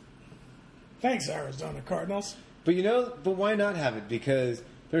 Thanks, Arizona Cardinals. But why not have it? Because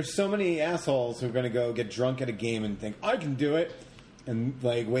there's so many assholes who are going to go get drunk at a game and think, I can do it, and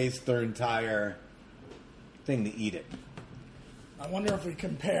like waste their entire thing to eat it. I wonder if we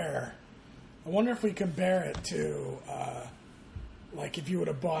compare it to like if you would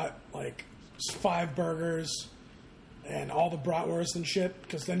have bought like 5 burgers and all the bratwurst and shit,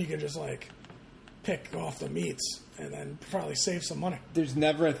 because then you could just like pick off the meats and then probably save some money. There's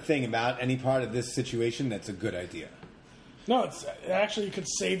never a thing about any part of this situation that's a good idea. No, it actually could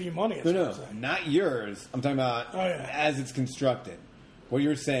save you money. No, not yours. I'm talking about as it's constructed. What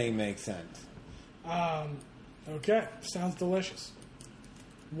you're saying makes sense. Okay, sounds delicious.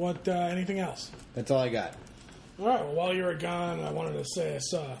 What? Anything else? That's all I got. All right. Well, while you were gone, I wanted to say I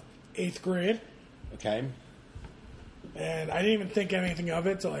saw 8th Grade. Okay. And I didn't even think anything of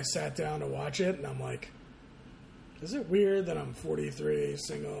it till I sat down to watch it, and I'm like, is it weird that I'm 43,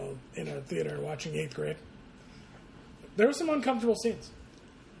 single, in a theater watching 8th Grade? There were some uncomfortable scenes.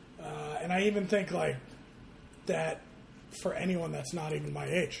 And I even think like that for anyone that's not even my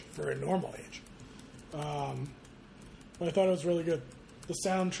age, for a normal age. But I thought it was really good. The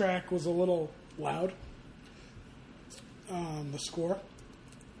soundtrack was a little loud. The score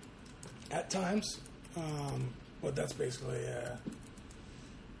at times. But that's basically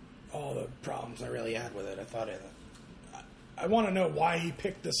all the problems I really had with it. I want to know why he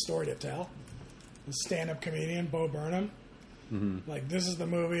picked this story to tell. The stand-up comedian, Bo Burnham. Mm-hmm. Like, this is the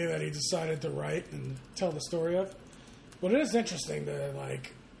movie that he decided to write and tell the story of. But it is interesting to,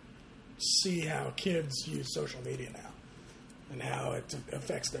 like, see how kids use social media now and how it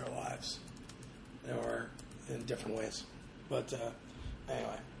affects their lives or in different ways. But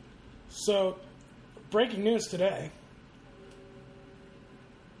anyway, so breaking news today,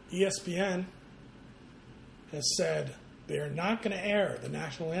 ESPN has said they are not going to air the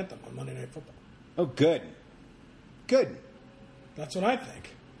national anthem on Monday Night Football. Oh, good. Good. That's what I think.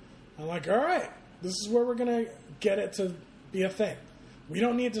 I'm like, all right, this is where we're going to get it to be a thing. We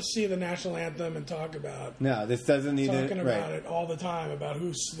don't need to see the national anthem and talk about. No, this doesn't need talking about it all the time about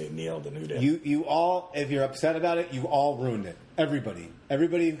who kneeled and who didn't. You all, if you're upset about it, you all ruined it.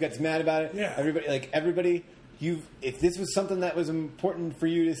 Everybody who gets mad about it. Yeah. Everybody. If this was something that was important for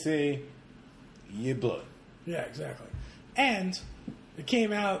you to see, you blew it. Yeah, exactly. And it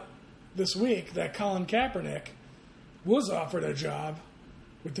came out this week that Colin Kaepernick was offered a job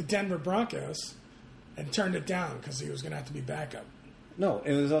with the Denver Broncos and turned it down because he was going to have to be backup. No,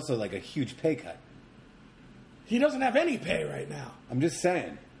 it was also like a huge pay cut. He doesn't have any pay right now. I'm just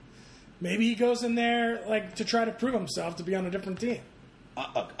saying. Maybe he goes in there like to try to prove himself to be on a different team.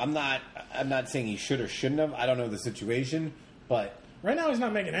 Look, I'm not saying he should or shouldn't have. I don't know the situation, but right now he's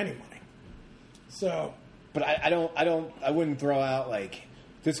not making any money. So, but I wouldn't throw out like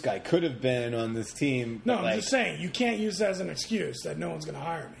this guy could have been on this team. No, I'm just saying you can't use that as an excuse that no one's going to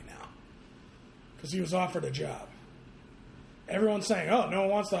hire me now because he was offered a job. Everyone's saying, "Oh, no one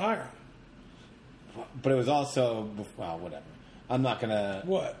wants to hire him." But it was also whatever. I'm not gonna.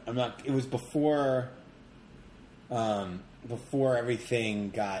 What? I'm not. It was before. Before everything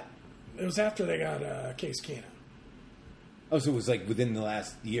got. It was after they got Case Keenum. Oh, so it was like within the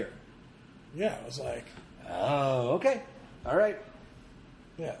last year. Yeah, it was like. Oh, okay, all right.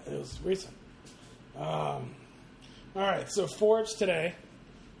 Yeah, it was recent. All right, so Forbes today,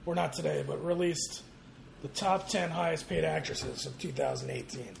 or not today, but released the top 10 highest paid actresses of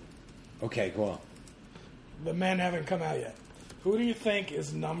 2018. Okay, cool. The men haven't come out yet. Who do you think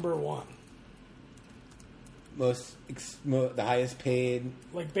is number one? The highest paid?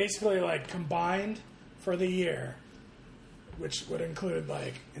 Like, basically, like, combined for the year, which would include,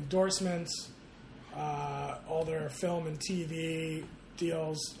 like, endorsements, all their film and TV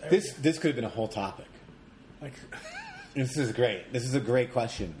deals. This could have been a whole topic. Like... This is great. This is a great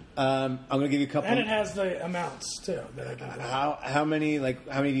question. I'm going to give you a couple. And it has the amounts, too, that I can put. How many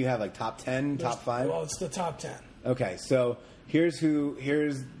do you have? Like top 10, top 5? Well, it's the top 10. Okay, so here's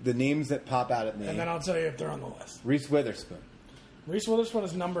the names that pop out at me. And then I'll tell you if they're on the list. Reese Witherspoon. Reese Witherspoon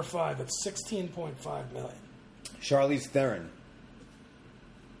is number 5 at $16.5 million. Charlize Theron.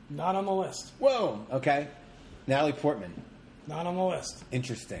 Not on the list. Whoa, okay. Natalie Portman. Not on the list.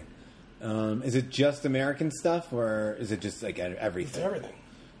 Interesting. Is it just American stuff, or is it just like everything? It's everything.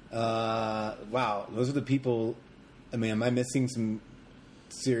 Wow, those are the people. I mean, am I missing some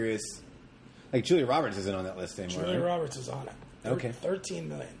serious? Like Julia Roberts isn't on that list anymore. Julia Roberts is on it. Okay, 13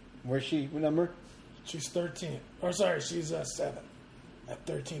 million. Where's she? What number? She's 13. Or sorry, she's 7 at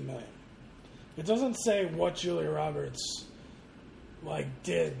 13 million. It doesn't say what Julia Roberts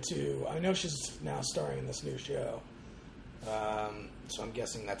did to. I know she's now starring in this new show. So I'm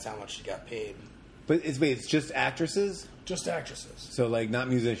guessing that's how much she got paid. But it's just actresses? Just actresses. So not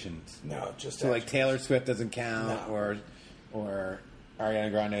musicians? No, just so actresses. Taylor Swift doesn't count, No. or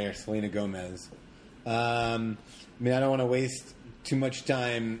Ariana Grande or Selena Gomez. I mean, I don't want to waste too much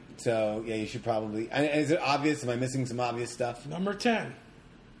time, so yeah, you should probably... Is it obvious? Am I missing some obvious stuff? Number 10,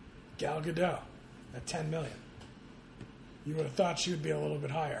 Gal Gadot at 10 million. You would have thought she would be a little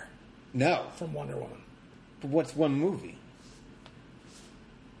bit higher. No. From Wonder Woman. But what's one movie?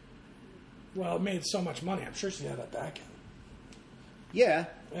 Well, it made so much money. I'm sure she had that back end. Yeah.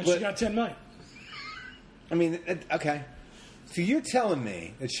 And she got 10 million. I mean, okay. So you're telling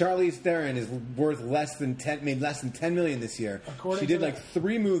me that Charlize Theron is worth made less than 10 million this year. According she did to like that.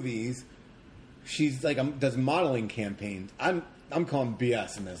 3 movies. She's does modeling campaigns. I'm calling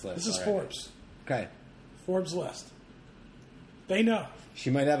BS in this list. This is already. Forbes. Okay. Forbes list. They know. She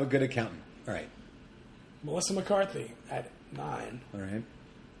might have a good accountant. All right. Melissa McCarthy at 9. All right.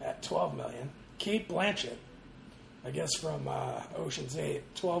 At 12 million. Kate Blanchett, I guess from Ocean's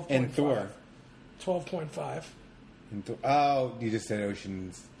 8, 12.5. And Thor. 12.5. Oh, you just said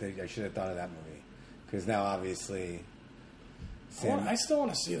Ocean's. I should have thought of that movie. Because now, obviously... I still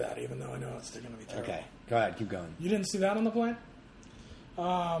want to see that, even though I know it's going to be terrible. Okay. Go ahead. Keep going. You didn't see that on the plane?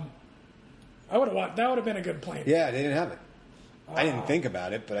 I would have watched. That would have been a good plane. Yeah, they didn't have it. I didn't think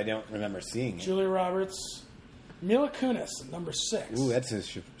about it, but I don't remember seeing it. Julia Roberts. Mila Kunis, number 6. Ooh, that's a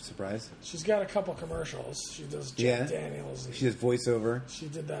surprise. She's got a couple commercials. She does Jack Daniels. She does voiceover. She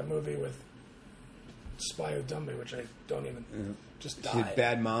did that movie with Spy Who Dumped Me, which I don't even just died. She did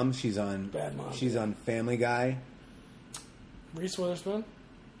Bad Moms. She's on Bad Moms. She's on Family Guy. Reese Witherspoon.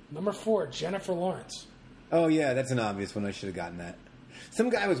 Number 4, Jennifer Lawrence. Oh yeah, that's an obvious one. I should have gotten that. Some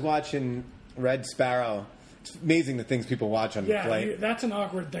guy was watching Red Sparrow. It's amazing the things people watch on the flight. That's an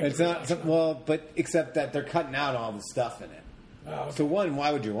awkward thing. It's to not watch, well, but except that they're cutting out all the stuff in it. Oh, okay. So one,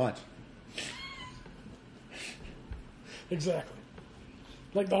 why would you watch? Exactly.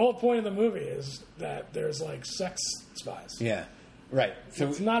 Like the whole point of the movie is that there's like sex spies. Yeah, right. So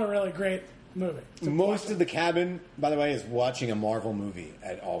It's not a really great movie. most of the cabin, by the way, is watching a Marvel movie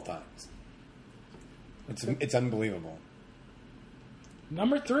at all times. It's unbelievable.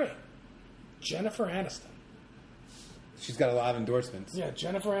 Number 3, Jennifer Aniston. She's got a lot of endorsements. Yeah,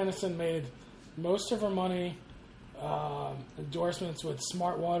 Jennifer Aniston made most of her money endorsements with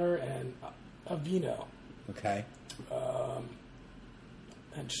Smart Water and Aveeno. Okay.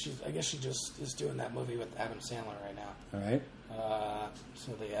 And I guess she just is doing that movie with Adam Sandler right now. All right.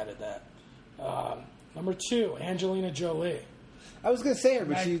 So they added that. Number 2, Angelina Jolie. I was going to say her,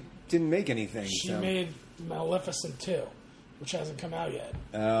 but she didn't make anything. She made Maleficent 2, which hasn't come out yet.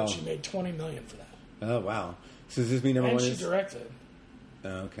 Oh. But she made $20 million for that. Oh wow. So does this mean number And one she is? directed. Oh,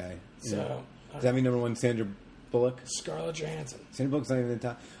 okay. So Does that mean number one Sandra Bullock? Scarlett Johansson. Sandra Bullock's not even in the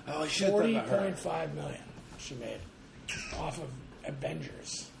top. Oh, I should have thought about her. $40.5 million she made off of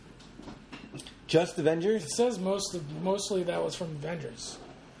Avengers. Just Avengers? It says mostly that was from Avengers,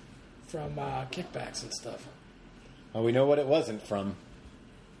 from kickbacks and stuff. Oh, we know what it wasn't from.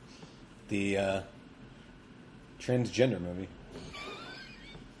 The transgender movie.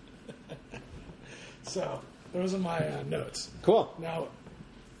 So those are my notes. Cool. Now,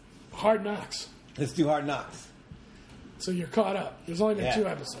 Hard Knocks. Let's do Hard Knocks. So you're caught up. There's only been Yeah. 2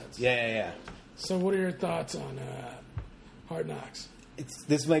 episodes. Yeah. So what are your thoughts on Hard Knocks?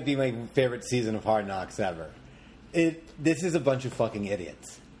 This might be my favorite season of Hard Knocks ever. This is a bunch of fucking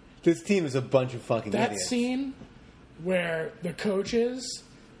idiots. This team is a bunch of fucking That idiots. scene where the coaches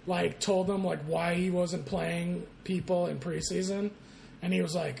told them why he wasn't playing people in preseason, and he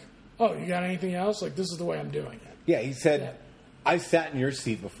was like, "Oh, you got anything else? This is the way I'm doing it." Yeah, he said, Yeah. "I've sat in your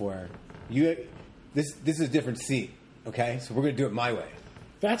seat before. This is a different seat. Okay, so we're going to do it my way."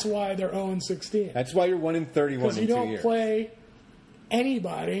 That's why they're 0-16. That's why you're 1-31 Because in you 2 don't years. play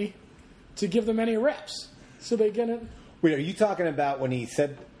anybody to give them any reps, so they get it. Wait, are you talking about when he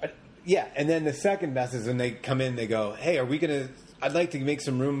said? Yeah, and then the second best is when they come in. They go, "Hey, are we going to? I'd like to make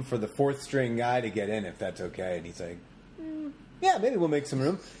some room for the 4th string guy to get in, if that's okay." And he's like, "Yeah, maybe we'll make some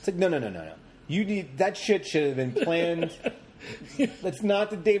room." It's like, no. You need that shit should have been planned. That's not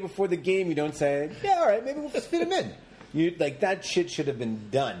the day before the game. You don't say, "Yeah, all right, maybe we'll just fit him in." That shit should have been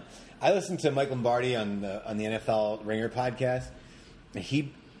done. I listened to Mike Lombardi on the NFL Ringer podcast.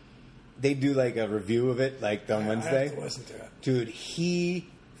 They do a review of it on Wednesday. I have to listen to it. Dude, he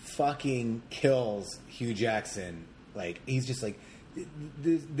fucking kills Hugh Jackson. He's just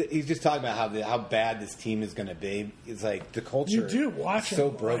he's just talking about how bad this team is going to be. It's the culture. You do watch so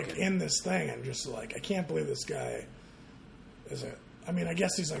him broken in this thing, and just I can't believe this guy is a. I mean, I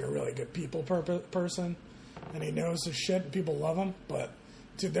guess he's a really good people person, and he knows his shit, and people love him. But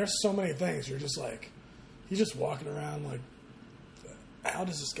dude, there's so many things you're just he's just walking around how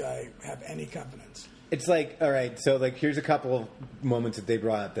does this guy have any confidence? It's all right, so here's a couple of moments that they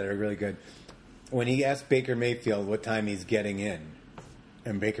brought up that are really good. When he asked Baker Mayfield what time he's getting in,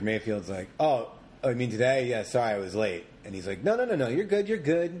 and Baker Mayfield's like, "Oh, I mean today? Yeah, sorry, I was late." And he's like, No, you're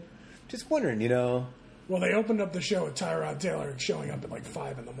good. Just wondering, Well, they opened up the show with Tyrod Taylor showing up at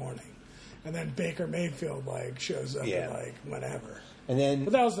 5 in the morning, and then Baker Mayfield shows up at whenever. And then,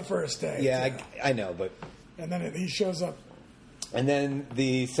 But that was the first day. yeah, too. I know, but And then he shows up. and then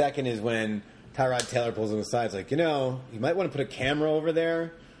the second is when Tyrod Taylor pulls him aside. It's like, you might want to put a camera over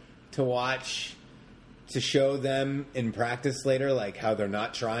there to watch, to show them in practice later, how they're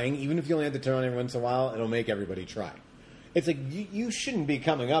not trying. Even if you only have to turn on every once in a while, it'll make everybody try. It's you shouldn't be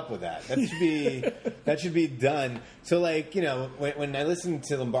coming up with that. That should be done. So when I listen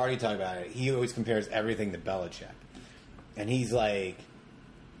to Lombardi talk about it, he always compares everything to Belichick, and he's like,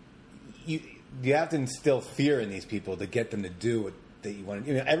 you have to instill fear in these people to get them to do what that you want.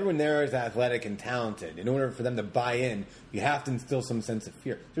 Everyone there is athletic and talented. In order for them to buy in, you have to instill some sense of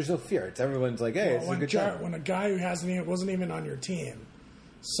fear. There's no fear. It's everyone's like, "Hey, it's a good time." When a guy who wasn't even on your team,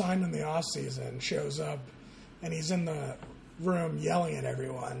 signed in the off season, shows up, and he's in the room yelling at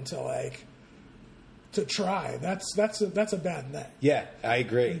everyone to try. That's a bad thing. Yeah, I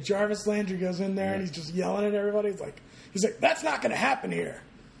agree. And Jarvis Landry goes in there and he's just yelling at everybody. He's like, "That's not going to happen here."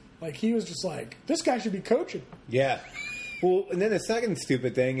 He was just this guy should be coaching. Yeah. Well, and then the second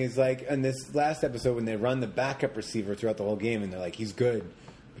stupid thing is like in this last episode when they run the backup receiver throughout the whole game and they're like, he's good,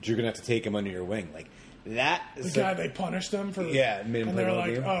 but you're going to have to take him under your wing. Like that is the guy they punished him for. Yeah, made him and play they're the whole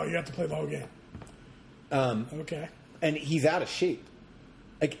like, game. oh, you have to play the whole game. Okay. And he's out of shape.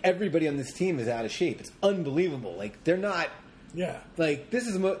 Like everybody on this team is out of shape. It's unbelievable. Like they're not. Yeah. Like this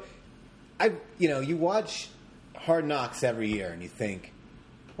is you watch Hard Knocks every year and you think,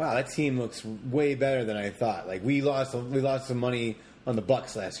 wow, that team looks way better than I thought. Like we lost some money on the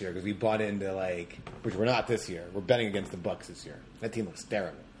Bucks last year because we bought into which we're not this year. We're betting against the Bucks this year. That team looks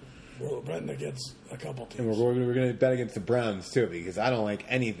terrible. We're betting against a couple teams. And we're going to bet against the Browns too because I don't like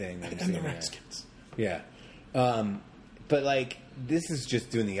anything. And the Redskins. Yeah. But like this is just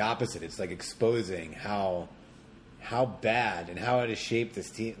doing the opposite. It's like exposing how bad and how out of shape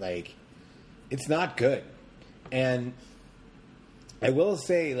this team. Like it's not good. And I will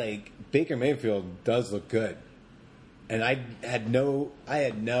say, like Baker Mayfield does look good, and I had no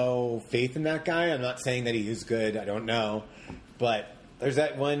faith in that guy. I'm not saying that he is good. I don't know, but there's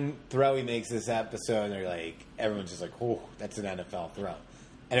that one throw he makes this episode, and they're like, everyone's just like, "Oh, that's an NFL throw,"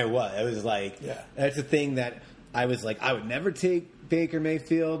 and it was like, yeah. That's the thing that I was like, I would never take Baker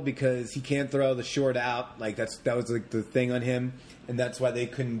Mayfield because he can't throw the short out. Like that was like the thing on him, and that's why they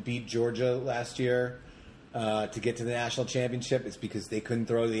couldn't beat Georgia last year. To get to the national championship, it's because they couldn't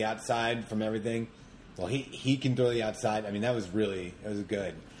throw the outside from everything. Well, he can throw the outside. I mean, it was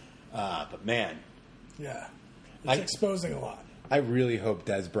good. But man, yeah, it's exposing a lot. I really hope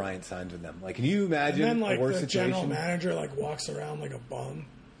Des Bryant signs with them. Like, can you imagine and then, a worse the situation? General manager walks around like a bum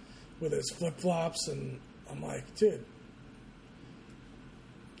with his flip flops, and I'm like, dude,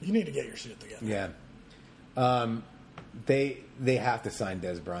 you need to get your shit together. Yeah. They have to sign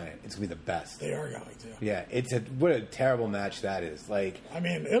Des Bryant. It's gonna be the best. They are going to. Yeah, what a terrible match that is. Like, I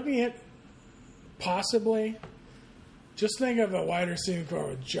mean, it'll be possibly. Just think of a wide receiving core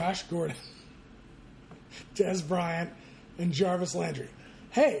with Josh Gordon, Des Bryant, and Jarvis Landry.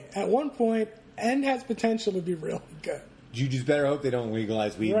 Hey, at one point, and has potential to be really good. You just better hope they don't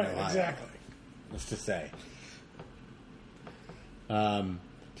legalize weed in Ohio. Exactly. Let's just say.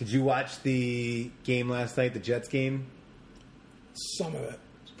 Did you watch the game last night, the Jets game? Some of it.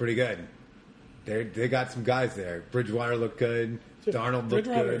 It's pretty good. They got some guys there. Bridgewater looked good. Dude, Darnold looked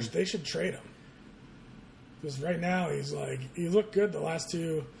good. They should trade him. Because right now he looked good the last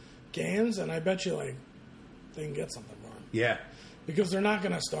two games, and I bet you they can get something for him. Yeah. Because they're not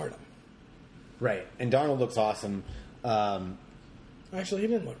going to start him. Right. And Darnold looks awesome. Actually, he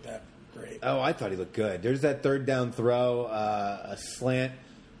didn't look that great. Oh, I thought he looked good. There's that third down throw, a slant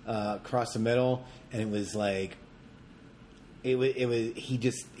across the middle, and it was like he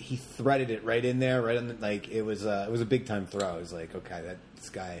threaded it right in there, right on the, it was a big time throw. It was like, okay, this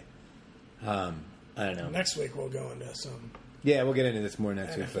guy. I don't know. Next week we'll go into some. Yeah, we'll get into this more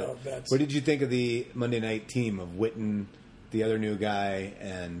next week. But what did you think of the Monday night team of Witten, the other new guy,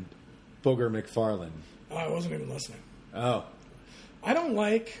 and Booger McFarland? Oh, I wasn't even listening. Oh. I don't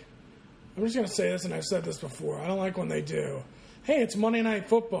like. I'm just going to say this, and I've said this before. I don't like when they do, hey, it's Monday Night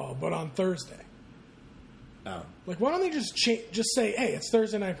Football, but on Thursday. Oh. Why don't they just say, hey, it's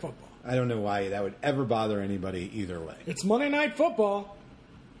Thursday Night Football? I don't know why that would ever bother anybody either way. It's Monday Night Football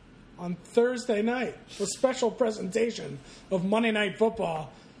on Thursday night. A special presentation of Monday Night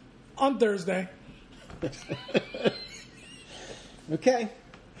Football on Thursday. Okay.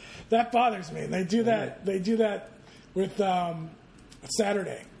 That bothers me. And they do that. Right. They do that with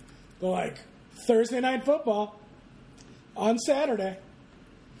Saturday. They're like, Thursday Night Football on Saturday.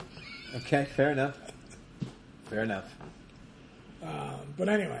 Okay, fair enough. Fair enough. But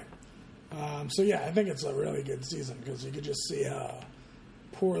anyway, so yeah, I think it's a really good season because you could just see how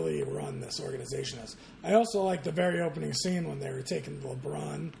poorly run this organization is. I also like the very opening scene when they were taking the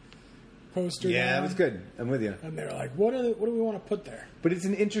LeBron poster down. Yeah, it was good. I'm with you. And they're like, what do we want to put there? But it's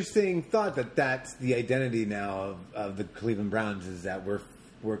an interesting thought that that's the identity now of the Cleveland Browns is that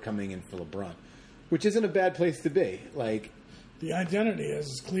we're coming in for LeBron, which isn't a bad place to be. The identity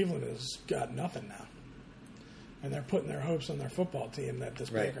is Cleveland has got nothing now. And they're putting their hopes on their football team that this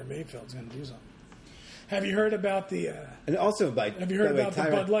Baker Mayfield's going to do something. Have you heard about the... and also, have you heard about the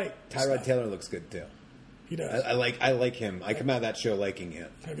Bud Light Tyrod stuff? Taylor looks good, too. He does. I like him. I come out of that show liking him.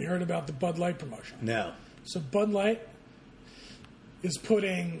 Have you heard about the Bud Light promotion? No. So Bud Light is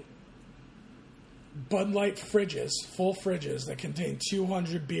putting Bud Light fridges, full fridges that contain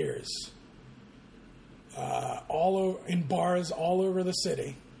 200 beers in bars all over the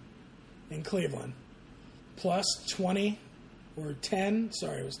city in Cleveland, plus 20 or 10,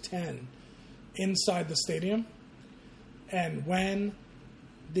 sorry, it was 10 inside the stadium. And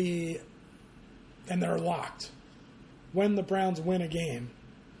they're locked. when the Browns win a game,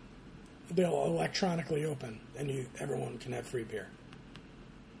 they'll electronically open, and everyone can have free beer.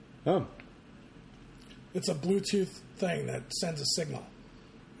 Oh. It's a Bluetooth thing that sends a signal,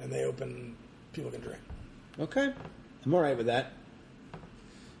 and they open, people can drink. Okay. I'm all right with that.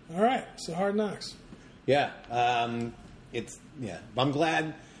 All right, so Hard Knocks. Yeah. I'm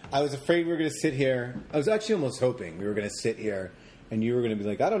glad. I was afraid we were going to sit here. I was actually almost hoping we were going to sit here and you were going to be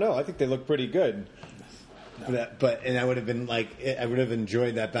like, I don't know, I think they look pretty good. No. And I would have been like, I would have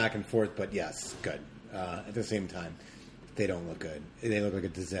enjoyed that back and forth, but yes, good. At the same time, they don't look good. They look like a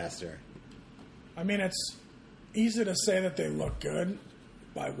disaster. I mean, it's easy to say that they look good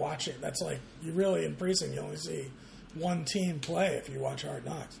by watching. That's like, you're really in precinct. You only see one team play if you watch Hard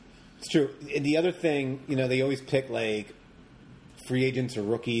Knocks. It's true. And the other thing, they always pick like free agents or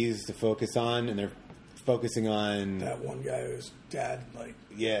rookies to focus on, and they're focusing on that one guy whose dad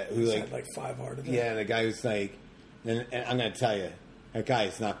who had like 5 heart attacks. Yeah, the guy who's like, and I'm going to tell you, that guy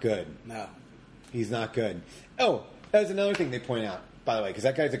is not good. No, he's not good. Oh, that was another thing they point out, by the way, because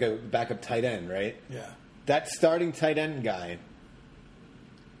that guy's like a backup tight end, right? Yeah. That starting tight end guy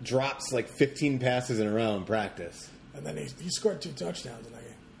drops like 15 passes in a row in practice. And then he scored 2 touchdowns in that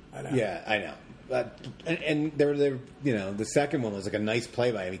game. I know. Yeah, I know. And they were, the second one was like a nice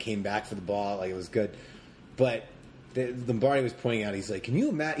play by him. He came back for the ball, like it was good. But Lombardi was pointing out, he's like, can you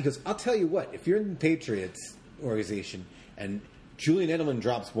imagine? He goes, I'll tell you what, if you're in the Patriots organization and Julian Edelman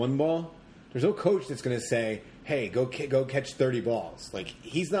drops one ball, there's no coach that's going to say, hey, go catch 30 balls. Like,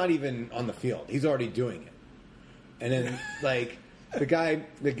 he's not even on the field. He's already doing it. And then, like, the guy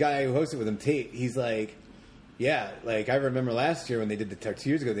who hosted with him, Tate, he's like, yeah, like, I remember last year when they did 2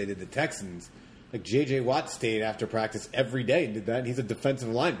 years ago, they did the Texans. Like, J.J. Watt stayed after practice every day and did that, and he's a defensive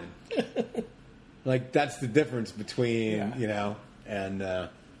lineman. Like, that's the difference between, and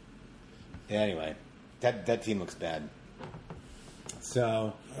anyway, that team looks bad.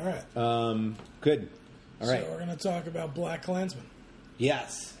 So, all right. Good. All right. So we're going to talk about BlacKKlansman.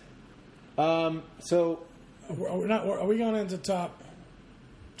 Yes. So are we going into top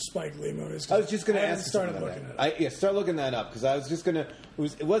Spike Lee movies? I was just going to ask. Started looking at it. Start looking that up because I was just going to.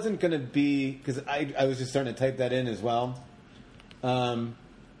 It wasn't going to be because I was just starting to type that in as well.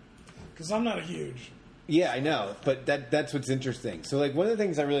 Because I'm not a huge. Yeah, I know, but that's what's interesting. So, like, one of the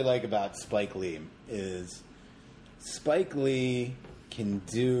things I really like about Spike Lee is Spike Lee can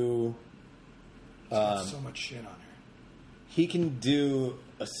do. So much shit on her. He can do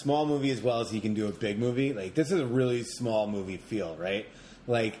a small movie as well as he can do a big movie. Like, this is a really small movie feel, right?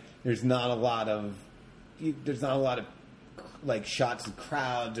 Like, there's not a lot of like shots of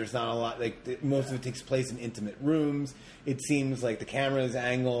crowds. There's not a lot like most of it takes place in intimate rooms. It seems like the camera is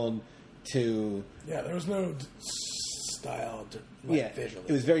angled to there was no style to visually.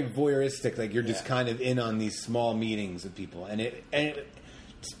 It was very voyeuristic. Like, you're just kind of in on these small meetings with people, and it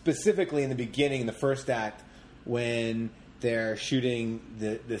specifically in the beginning, in the first act, when they're shooting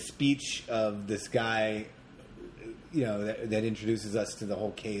the speech of this guy, that introduces us to the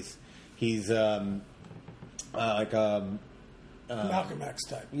whole case. He's Malcolm X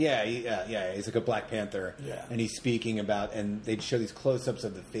type. Yeah. He's like a Black Panther. Yeah. And he's speaking about, and they'd show these close-ups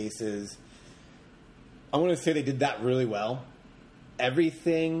of the faces. I want to say they did that really well.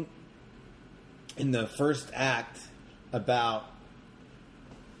 Everything in the first act about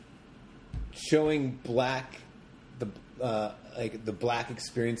showing the black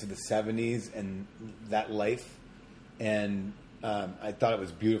experience of the 70s and that life, and I thought it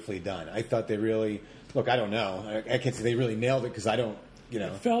was beautifully done. I thought they really I don't know. I can't say they really nailed it because I don't.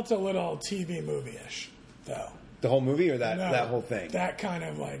 It felt a little TV movie-ish, though. The whole movie or that whole thing? That kind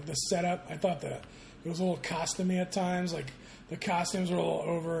of like the setup. I thought that it was a little costumey at times. Like the costumes were a little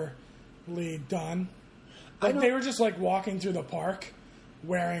overly done. Like they were just like walking through the park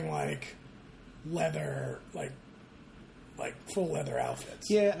wearing like leather, like full leather outfits.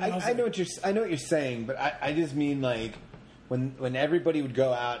 Yeah, I know what you're saying, but I just mean like when everybody would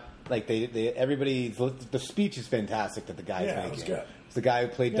go out, like the speech is fantastic that the guy's making. It was good. It's the guy who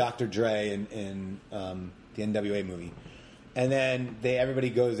played Dr. Dre in the NWA movie, and then everybody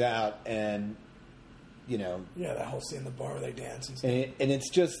goes out and that whole scene in the bar where they dance and stuff. And it's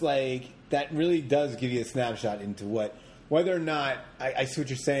just like that really does give you a snapshot into whether or not I see what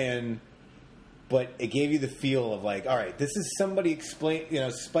you're saying. But it gave you the feel of like, all right, this is somebody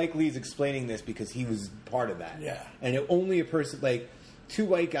Spike Lee's explaining this because he was part of that. Yeah. And only a person, like, 2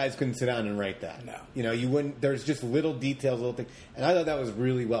 white guys couldn't sit down and write that. No. You wouldn't, there's just little details, little things. And I thought that was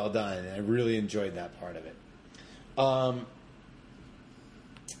really well done, and I really enjoyed that part of it.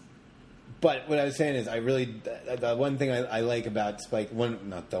 But what I was saying is, the one thing I like about Spike,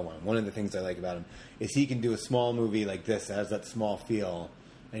 one of the things I like about him is he can do a small movie like this that has that small feel,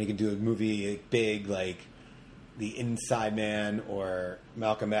 and he can do a movie big like The Inside Man or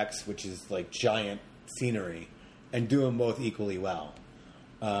Malcolm X, which is like giant scenery, and do them both equally well.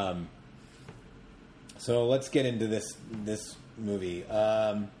 So let's get into this movie.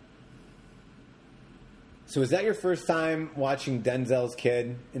 So is that your first time watching Denzel's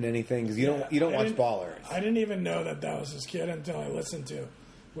kid in anything? Because you don't watch Ballers. I didn't even know that was his kid until I listened to,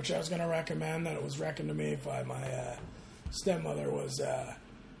 which I was going to recommend, that it was recommended to me by my stepmother, was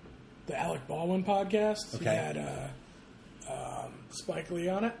the Alec Baldwin podcast. Okay. He had Spike Lee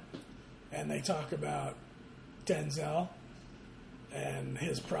on it, and they talk about Denzel and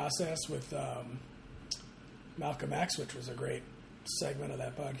his process with Malcolm X, which was a great segment of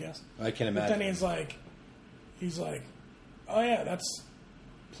that podcast. I can imagine. But then he's like, oh yeah, that's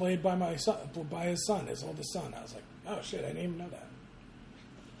played by my son, by his son, his oldest son. I was like, oh shit, I didn't even know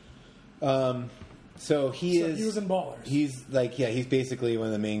that. So he was in Ballers. He's like, he's basically one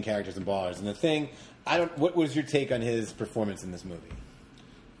of the main characters in Ballers. And the thing, what was your take on his performance in this movie?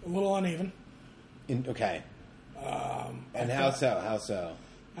 A little uneven. Okay. And how so?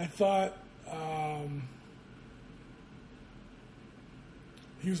 I thought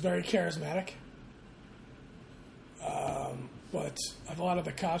he was very charismatic. But a lot of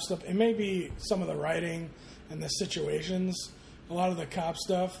the cop stuff, it may be some of the writing and the situations, a lot of the cop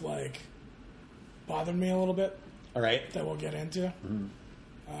stuff, like, bothered me a little bit. All right. That we'll get into. Mm-hmm.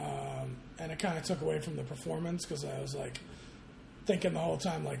 And it kind of took away from the performance, because I was, like, thinking the whole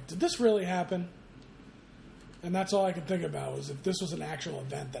time, like, did this really happen? And that's all I could think about, was if this was an actual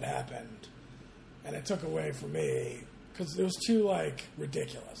event that happened. And it took away from me, because it was too, like,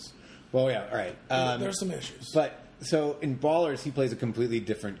 ridiculous. Well, yeah, all right. There's some issues. But, so, in Ballers, he plays a completely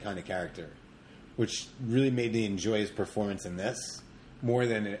different kind of character, which really made me enjoy his performance in this more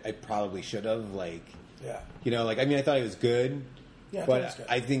than I probably should have. Like, yeah. You know, like, I mean, I thought he was good. Yeah, but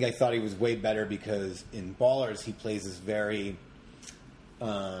I think I thought he was way better because in Ballers, he plays this very,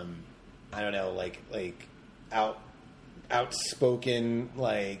 I don't know, like outspoken,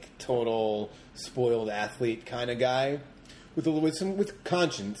 like, total spoiled athlete kind of guy with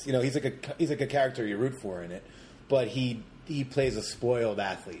conscience. You know, he's like a character you root for in it, but he plays a spoiled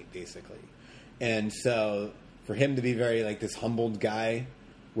athlete basically, and so for him to be very like this humbled guy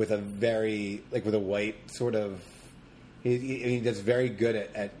with a very with a white sort of, he does very good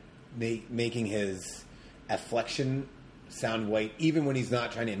at making his afflection sound white, even when he's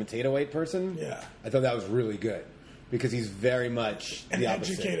not trying to imitate a white person. Yeah, I thought that was really good because he's very much an the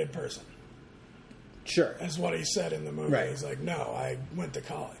opposite. educated person. Sure, that's what he said in the movie. Right. He's like, no, I went to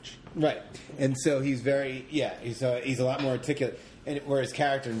college. Right, and so he's very he's a lot more articulate, and where his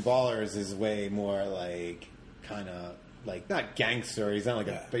character in Ballers is way more like kind of like not gangster. He's not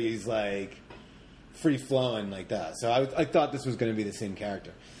like but he's like free flowing like that. So I thought this was going to be the same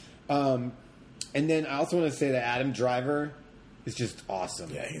character. And then I also want to say that Adam Driver is just awesome.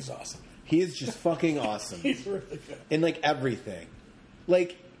 Yeah, he's awesome. He is just fucking awesome. He's really good in like everything.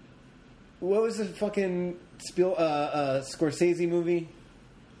 Like, what was the fucking Scorsese movie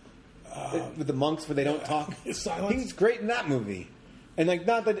with the monks where they don't talk? Silence. He's great in that movie. And like,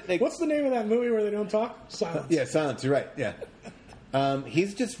 not that. Like, what's the name of that movie where they don't talk? Silence. Yeah, Silence. You're right. Yeah.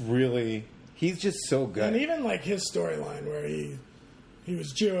 He's just so good. And even like his storyline where he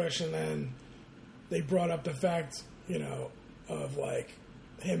was Jewish, and then they brought up the fact, you know, of like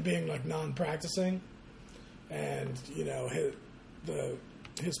him being like non-practicing, and you know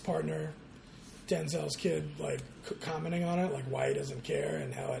his partner Denzel's kid like commenting on it, like why he doesn't care,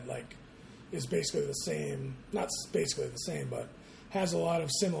 and how it like is basically the same, not basically the same, but has a lot of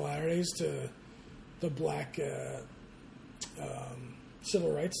similarities to the black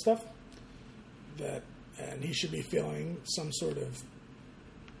civil rights stuff, and he should be feeling some sort of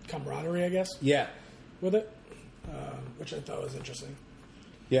camaraderie, I guess. Yeah. With it, which I thought was interesting.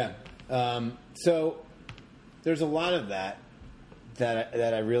 Yeah. So there's a lot of that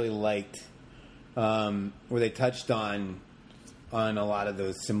I really liked, where they touched on a lot of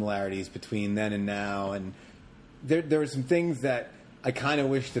those similarities between then and now, and there were some things that I kind of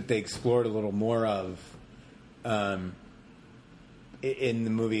wish that they explored a little more of in the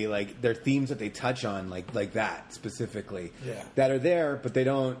movie, like their themes that they touch on, like that specifically, that are there, but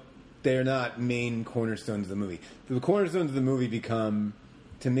they're not main cornerstones of the movie. The cornerstones of the movie become,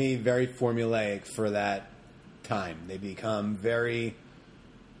 to me, very formulaic for that time. They become very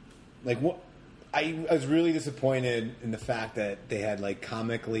like what. I was really disappointed in the fact that they had like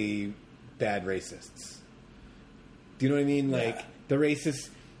comically bad racists. Do you know what I mean? Like the racists,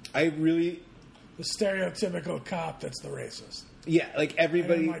 the stereotypical cop that's the racist. Yeah, like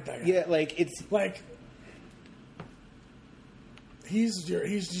everybody. like that guy. Yeah, like it's like he's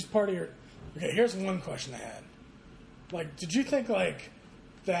just part of your. Okay, here's one question I had. Like, did you think like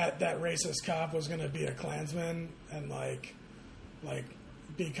that racist cop was going to be a Klansman and like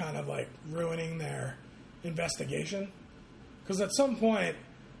be kind of like ruining their investigation? Because at some point,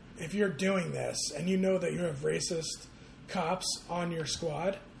 if you're doing this and you know that you have racist cops on your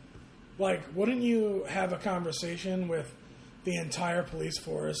squad, like, wouldn't you have a conversation with the entire police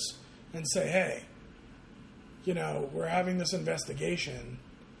force and say, hey, you know, we're having this investigation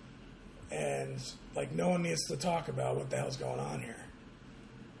and, like, no one needs to talk about what the hell's going on here?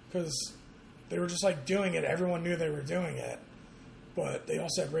 Because they were just, like, doing it. Everyone knew they were doing it. But they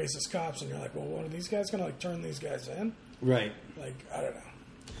also have racist cops, and you're like, well, what are these guys going to, like, turn these guys in? right. Like, I don't know.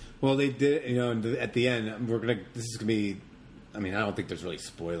 Well, they did. You know, at the end, this is gonna be. I mean, I don't think there's really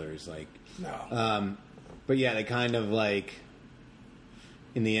spoilers. Like, No. but yeah, they kind of like.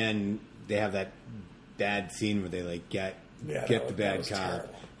 In the end, they have that bad scene where they like get the bad cop,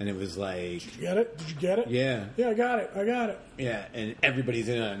 terrible. and it was like, Did you get it? Did you get it? yeah, Yeah, I got it. yeah, and everybody's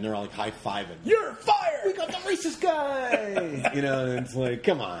in it, and they're all like high fiving. You're fired! We got the racist guy, you know, and it's like,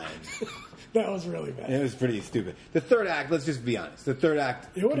 come on. That was really bad. It was pretty stupid. The third act, let's just be honest. The third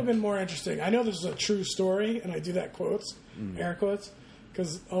act, It would have been more interesting. I know this is a true story, and I do that air quotes,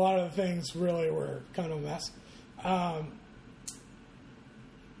 because a lot of the things really were kind of a mess.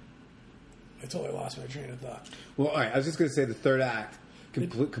 I totally lost my train of thought. well, all right. I was just going to say the third act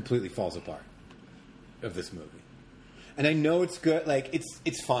completely falls apart of this movie, and I know it's good. Like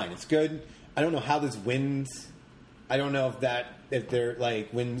it's fine. It's good. I don't know how this wins. I don't know if they're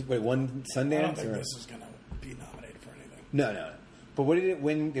like won Sundance. I don't think this is going to be nominated for anything. No. But what did it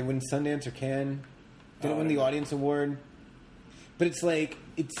win? Did it win Sundance or Cannes? Did it win the audience award? But it's like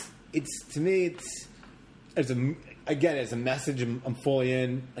it's to me I get it as a message. I'm fully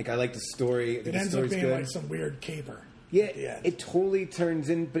in. Like, I like the story. It ends up being like some weird caper. Yeah, at the end. it totally turns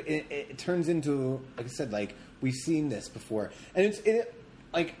in. But it turns into, like I said, like we've seen this before, and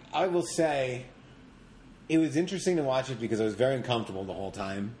like I will say, it was interesting to watch it because I was very uncomfortable the whole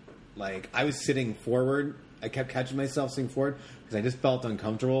time. Like, I was sitting forward. I kept catching myself sitting forward because I just felt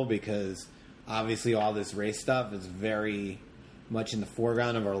uncomfortable because obviously all this race stuff is very much in the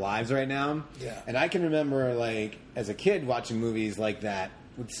foreground of our lives right now. Yeah. And I can remember, like, as a kid watching movies like that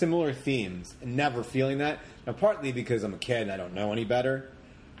with similar themes and never feeling that. Now, partly because I'm a kid and I don't know any better.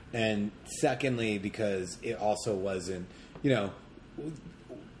 And secondly, because it also wasn't, you know,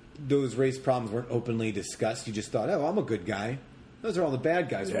 those race problems weren't openly discussed. You just thought, oh, I'm a good guy. Those are all the bad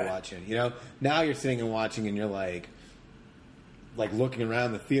guys we're watching, you know? Now you're sitting and watching and you're like looking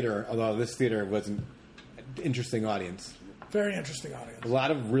around the theater, although this theater wasn't an interesting audience. Very interesting audience. A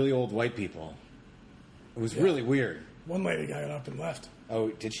lot of really old white people. It was really weird. One lady got up and left. Oh,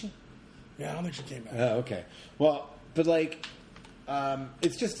 did she? Yeah, I don't think she came back. Oh, okay. Well, but like,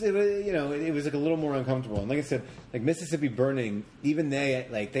 it's just it was like a little more uncomfortable. And like I said, like Mississippi Burning, even they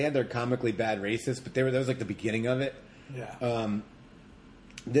had their comically bad racists, but that was like the beginning of it. Yeah.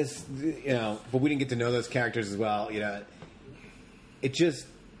 This, you know, but we didn't get to know those characters as well. You know, it just,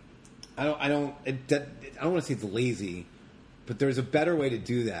 I don't want to say it's lazy. But there's a better way to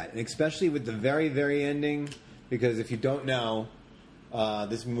do that, and especially with the very, very ending, because if you don't know,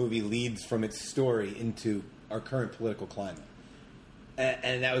 this movie leads from its story into our current political climate.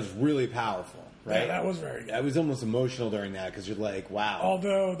 And that was really powerful, right? Yeah, that was very good. I was almost emotional during that, because you're like, wow.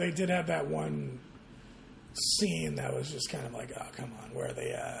 Although they did have that one scene that was just kind of like, oh, come on, where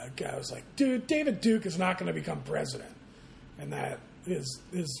the guy was like, dude, David Duke is not going to become president. And that his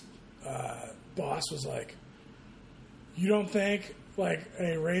boss was like, you don't think, like,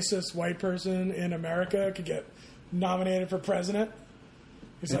 a racist white person in America could get nominated for president?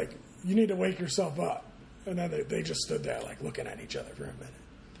 He's like, you need to wake yourself up. And then they just stood there, like, looking at each other for a minute.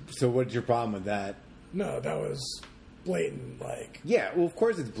 So what's your problem with that? No, that was blatant, like... Yeah, well, of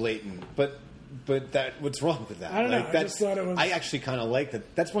course it's blatant, but what's wrong with that? I don't know, I just thought it was... I actually kind of like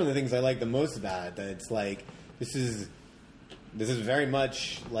that. That's one of the things I like the most about it, that it's like, this is very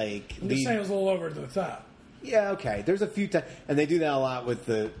much, like... I'm just saying it was a little over the top. Yeah, okay. There's a few times, and they do that a lot with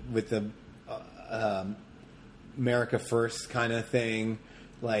the America First kind of thing.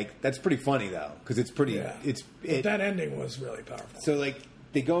 Like, that's pretty funny though, because it's pretty. Yeah. But that ending was really powerful. So like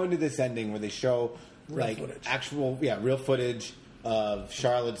they go into this ending where they show real footage. real footage of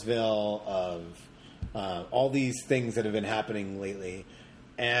Charlottesville, of all these things that have been happening lately,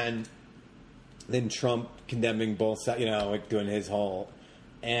 and then Trump condemning both sides, you know, like doing his whole,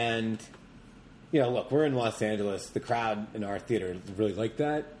 and look, we're in Los Angeles. The crowd in our theater really like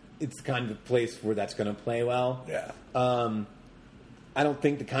that. It's the kind of place where that's going to play well. Yeah. I don't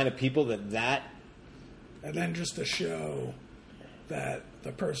think the kind of people that... And then just to show that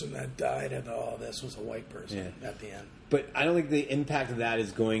the person that died in all this was a white person at the end. But I don't think the impact of that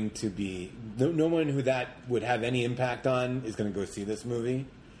is going to be... No one who that would have any impact on is going to go see this movie.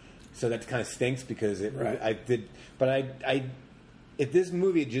 So that kind of stinks because if this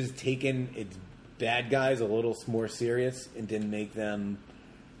movie had just taken its bad guys a little more serious and didn't make them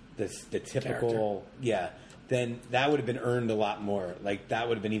the typical... Character. Yeah. Then that would have been earned a lot more. Like, that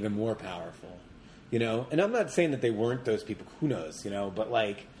would have been even more powerful. And I'm not saying that they weren't those people. Who knows, But,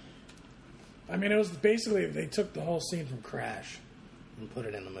 like... I mean, it was basically, they took the whole scene from Crash and put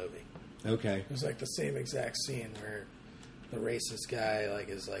it in the movie. Okay. It was like the same exact scene where the racist guy, like,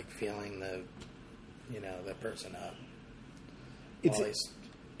 is, like, feeling the person up. While he's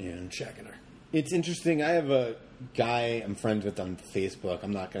checking her. It's interesting. I have a guy I'm friends with on Facebook.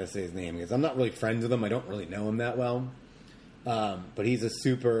 I'm not going to say his name because I'm not really friends with him. I don't really know him that well. But he's a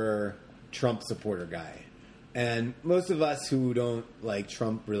super Trump supporter guy. And most of us who don't like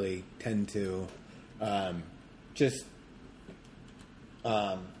Trump really tend to just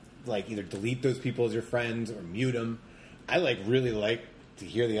either delete those people as your friends or mute them. I really like to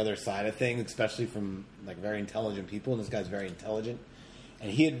hear the other side of things, especially from like very intelligent people. And this guy's very intelligent. And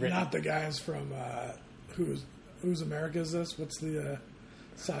he had written... Not the guys from Whose America Is This? What's the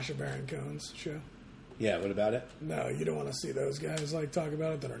Sacha Baron Cohen's show? Yeah, what about it? No, you don't want to see those guys talk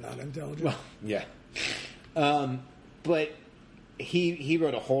about it that are not intelligent. Well, yeah. But he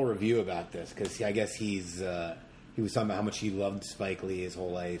wrote a whole review about this because I guess he was talking about how much he loved Spike Lee his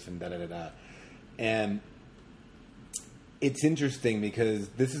whole life and da-da-da-da. And it's interesting because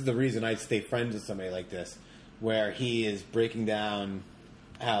this is the reason I'd stay friends with somebody like this, where he is breaking down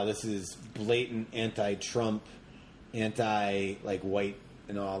how this is blatant anti-Trump, white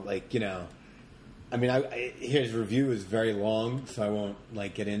and all, I mean, his review is very long, so I won't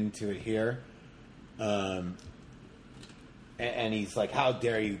get into it here. And he's like, "How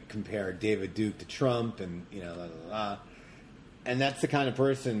dare you compare David Duke to Trump?" And blah, blah, blah. And that's the kind of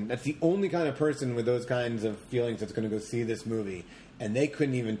person. That's the only kind of person with those kinds of feelings that's going to go see this movie, and they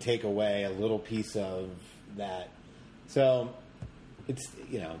couldn't even take away a little piece of that. So it's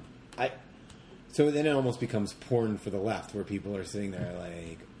So then it almost becomes porn for the left, where people are sitting there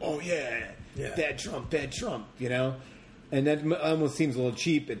like, "Oh yeah. Bad Trump," and that almost seems a little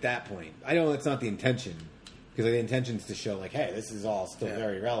cheap at that point. I know that's not the intention, because the intention is to show like, hey, this is all still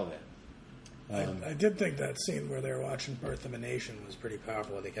very relevant. I did think that scene where they were watching Birth of a Nation was pretty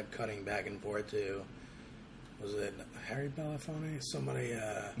powerful. They kept cutting back and forth to, was it Harry Belafonte? Somebody.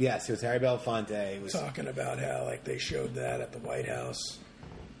 Yes, it was Harry Belafonte. It was talking about how they showed that at the White House.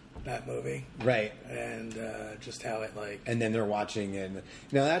 That movie, right? And just how it and then they're watching, and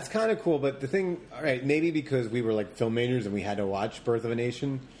now that's kind of cool. But the thing, all right, maybe because we were film majors and we had to watch Birth of a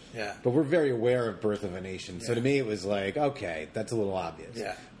Nation, But we're very aware of Birth of a Nation, so to me it was okay, that's a little obvious.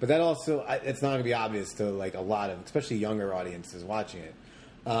 Yeah. But that also, it's not going to be obvious to a lot of, especially younger audiences watching it.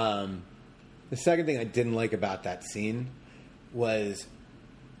 The second thing I didn't like about that scene was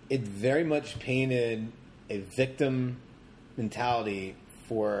it very much painted a victim mentality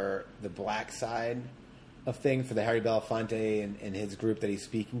for the black side of things, for the Harry Belafonte and his group that he's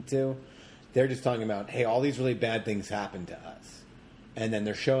speaking to. They're just talking about, hey, all these really bad things happened to us. And then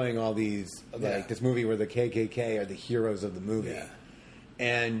they're showing all these, this movie where the KKK are the heroes of the movie. Yeah.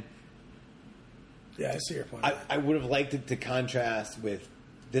 And I see your point. I would have liked it to contrast with,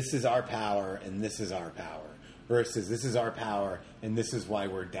 this is our power and this is our power, versus this is our power and this is why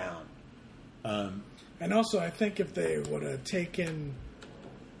we're down. And also, I think if they would have taken...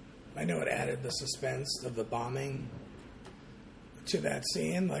 I know it added the suspense of the bombing to that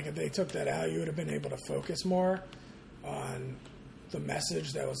scene. If they took that out, you would have been able to focus more on the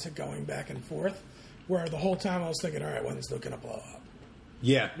message that was going back and forth. Where the whole time I was thinking, all right, when's it going to blow up?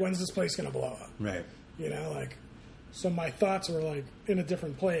 Yeah. When's this place going to blow up? Right. So my thoughts were in a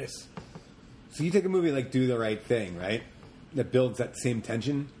different place. So you take a movie like Do the Right Thing, right? That builds that same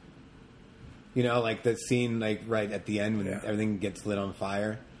tension. The scene right at the end when everything gets lit on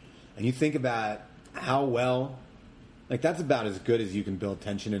fire. And you think about how well, that's about as good as you can build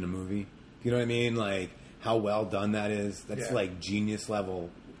tension in a movie. You know what I mean? How well done that is. That's genius level,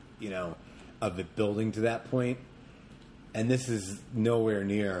 of it building to that point. And this is nowhere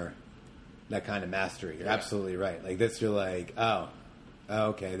near that kind of mastery. You're absolutely right. This, you're oh,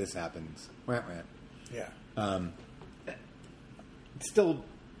 okay, this happens. Yeah. It's still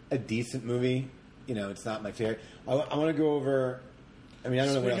a decent movie. It's not my favorite. I want to go over I mean, I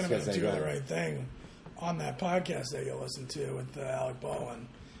don't know what else Speaking you of guys Do say. the Right Thing, on that podcast that you'll listen to with Alec Baldwin,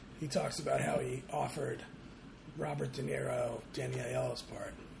 he talks about how he offered Robert De Niro Danielle Aiello's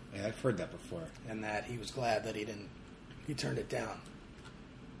part. Yeah, I've heard that before. And that he was glad that he turned it down.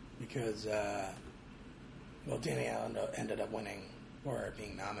 Because, Danielle ended up winning or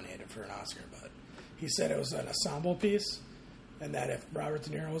being nominated for an Oscar, but he said it was an ensemble piece, and that if Robert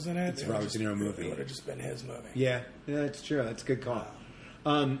De Niro was in it, It's a Robert De Niro movie. It would have just been his movie. Yeah, that's true. That's a good call.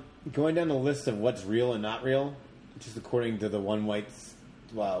 Going down the list of what's real and not real, just according to the One White's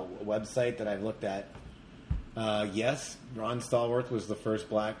website that I've looked at, yes, Ron Stallworth was the first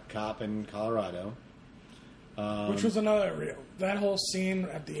black cop in Colorado. Which was another real. That whole scene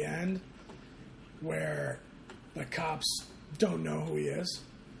at the end where the cops don't know who he is.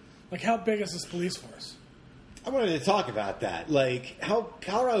 Like, how big is this police force? I wanted to talk about that. Like, how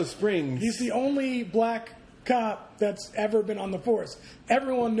Colorado Springs... He's the only black cop that's ever been on the force.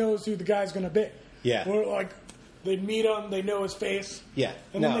 Everyone knows who the guy's going to be. Yeah. Or, like, they meet him, they know his face. Yeah.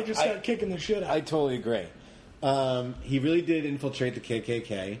 And then they just start kicking the shit out. I totally agree. He really did infiltrate the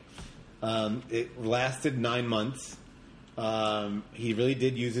KKK. It lasted 9 months. He really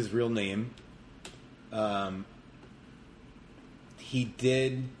did use his real name. He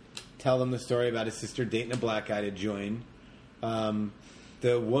did tell them the story about his sister dating a black guy to join.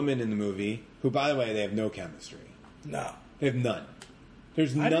 The woman in the movie, who, by the way, they have no chemistry. No. They have none.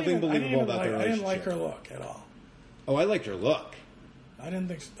 There's nothing believable about their relationship. I didn't like her look at all. Oh, I liked her look. I didn't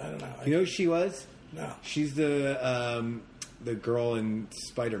think... I don't know. You know who she was? No. She's the girl in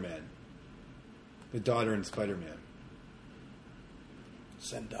Spider-Man. The daughter in Spider-Man.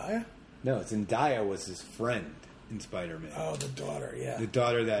 Zendaya? No, Zendaya was his friend in Spider-Man. Oh, the daughter, yeah. The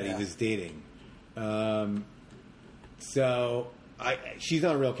daughter that he was dating. So, she's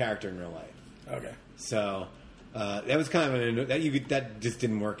not a real character in real life. Okay. So, that was kind of that just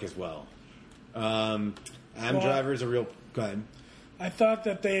didn't work as well. Driver's a real... Go ahead. I thought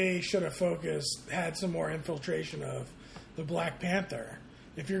that they should have had some more infiltration of the Black Panther.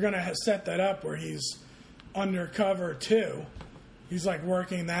 If you're going to set that up where he's undercover too, he's like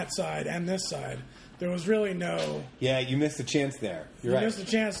working that side and this side. There was really no... Yeah, you missed a chance there. You're right. You missed a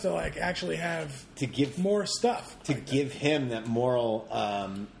chance to like actually have more stuff. To give him that moral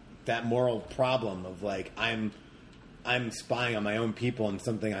problem of like, I'm spying on my own people and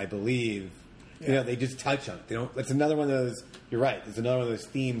something I believe. Yeah. You know, they just touch on it. They don't. That's another one of those. You're right. It's another one of those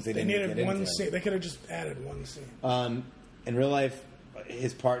themes they didn't needed get one into. scene. They could have just added one scene. In real life,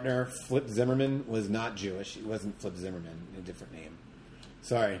 his partner Flip Zimmerman was not Jewish. He wasn't Flip Zimmerman, a different name.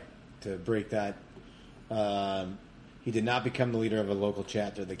 Sorry to break that. He did not become the leader of a local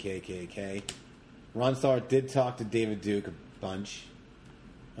chapter of the KKK. Ron Stallworth did talk to David Duke a bunch.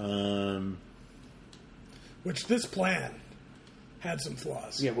 Which this plan had some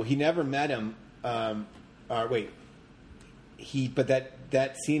flaws. Yeah, well, he never met him. But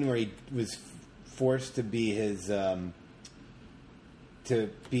that scene where he was forced to be his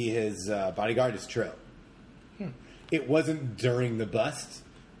bodyguard is true. It wasn't during the bust,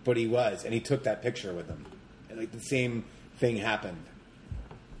 but he was, and he took that picture with him. And like the same thing happened,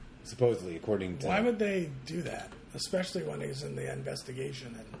 supposedly, according to. Why would they do that, especially when he's in the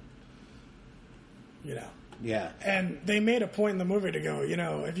investigation and Yeah. And they made a point in the movie to go,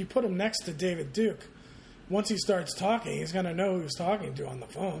 if you put him next to David Duke, once he starts talking, he's going to know who he's talking to on the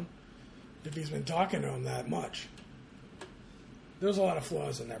phone if he's been talking to him that much. There's a lot of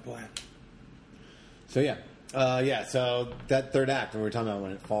flaws in their plan. So, yeah. So that third act, when we were talking about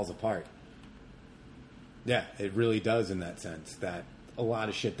when it falls apart, yeah, it really does in that sense that a lot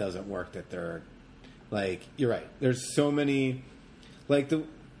of shit doesn't work that they're, like, you're right. There's so many, like,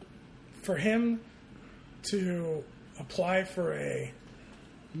 for him to apply for a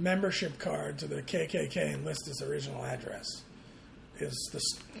membership card to the KKK and list his original address is the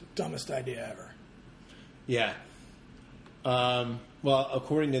dumbest idea ever. Yeah. Well,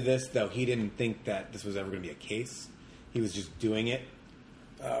 according to this, though, he didn't think that this was ever going to be a case. He was just doing it.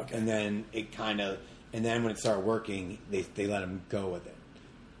 Oh, okay. And then and then when it started working, they let him go with it.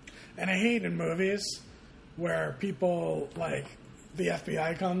 And I hate in movies where people, like, the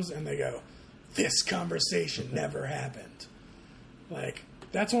FBI comes and they go, "This conversation never happened." Like,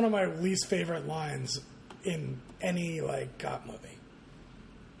 that's one of my least favorite lines in any, like, cop movie.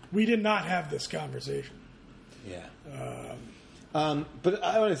 We did not have this conversation. Yeah. But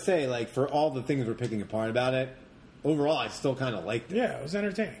I want to say, like, for all the things we're picking apart about it, overall, I still kind of liked it. Yeah, it was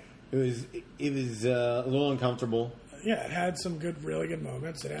entertaining. It was a little uncomfortable. Yeah, it had some really good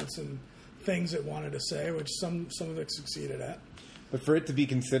moments. It had some things it wanted to say, which some of it succeeded at. But for it to be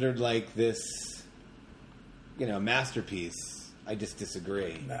considered like this, masterpiece, I just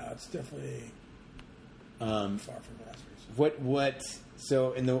disagree. No, it's definitely far from masterpiece. What?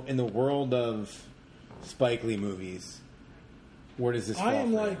 So in the world of Spike Lee movies, where does this fall? I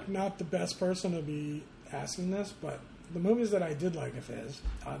am for like you? not the best person to be asking this, but the movies that I did like of his,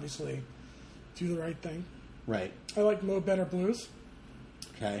 obviously, Do the Right Thing. Right. I like Mo Better Blues.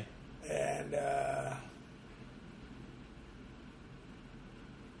 Okay. And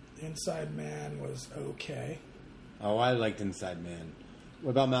Inside Man was okay. Oh, I liked Inside Man.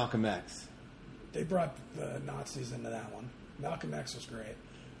 What about Malcolm X? They brought the Nazis into that one. Malcolm X was great.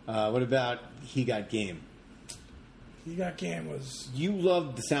 What about He Got Game? He Got Game was... You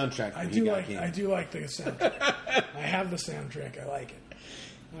loved the soundtrack. I For do He Got like. Game. I do like the soundtrack. I have the soundtrack. I like it.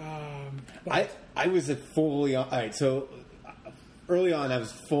 But I was a fully all right. So early on, I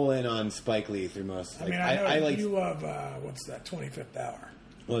was full in on Spike Lee through most. I Like, mean, I know I liked. you love what's that? 25th Hour.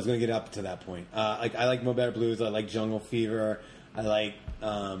 Well, I was going to get up to that point. Like I like Mo Better Blues. I like Jungle Fever. I like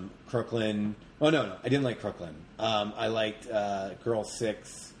Crooklyn. Oh no, I didn't like Crooklyn. I liked Girl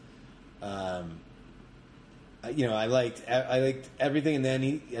 6. I liked everything, and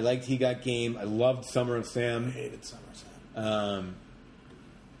then I liked He Got Game. I loved Summer of I Sam. hated Summer Sam.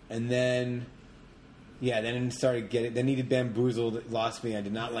 And then, then it started getting. Then he did Bamboozled. It lost me. I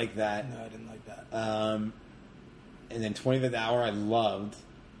did not like that. No, I didn't like that. And then 25th Hour I loved,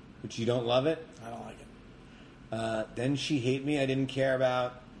 but you don't love it. I don't like it. Then She Hate Me I didn't care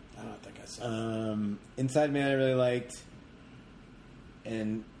about. I don't think I saw it. Inside Man I really liked.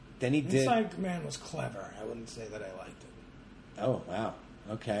 And then he did... Inside Man was clever. I wouldn't say that I liked it. Oh, wow.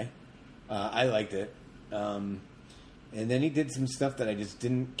 Okay. I liked it. And then he did some stuff that I just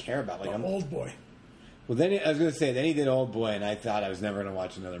didn't care about. Like Old Boy. Well, then I was going to say, then he did Old Boy, and I thought I was never going to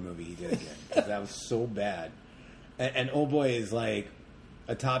watch another movie he did again because that was so bad. And Old Boy is like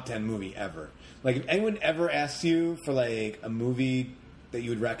a top 10 movie ever. Like, if anyone ever asks you for like a movie that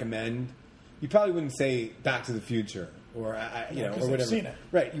you would recommend, you probably wouldn't say Back to the Future or or 'cause whatever. they've seen it.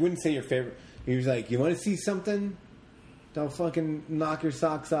 Right? You wouldn't say your favorite. He was like, you want to see something? Don't fucking knock your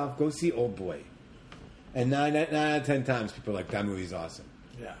socks off. Go see Old Boy. And 9 out of 10 times, people are like, that movie's awesome.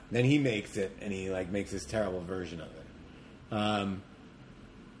 Yeah. Then he makes it, and he like makes this terrible version of it.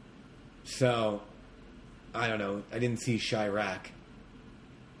 So I don't know. I didn't see Chirac,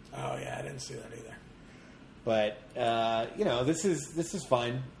 Oh yeah, I didn't see that either. but this is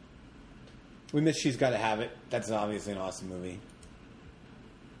fine. We miss She's Gotta Have It. That's obviously an awesome movie.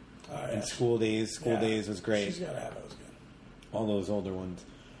 Oh, yeah. And School Days. School Days was great. She's Gotta Have It was good. All those older ones.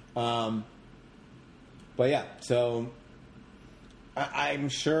 But yeah, so I'm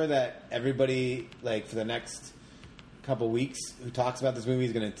sure that everybody, like, for the next couple weeks who talks about this movie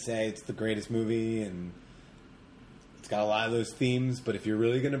is going to say it's the greatest movie and it's got a lot of those themes. But if you're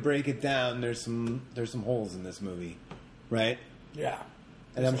really going to break it down, there's some holes in this movie, right? Yeah.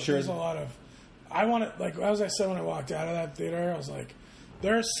 And I'm sure there's a lot of... I want to... Like, as I said when I walked out of that theater, I was like,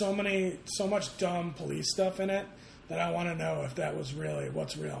 there's so much dumb police stuff in it that I want to know if that was really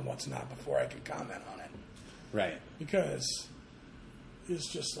what's real and what's not before I can comment on it. Right. Because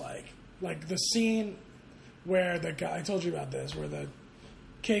it's just like the scene where the guy, I told you about this, where the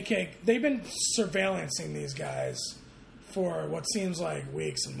they've been surveillancing these guys for what seems like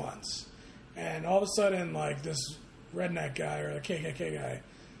weeks and months. And all of a sudden, like, this redneck guy or the KKK guy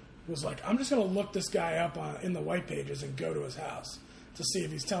was like, I'm just going to look this guy up in the white pages and go to his house to see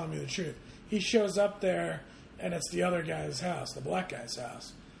if he's telling me the truth. He shows up there, and it's the other guy's house, the black guy's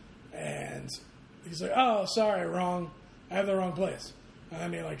house. And he's like, oh, sorry, wrong. I have the wrong place. And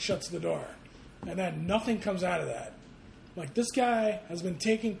then he, like, shuts the door. And then nothing comes out of that. Like, this guy has been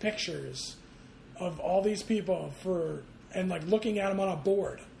taking pictures of all these people and, like, looking at them on a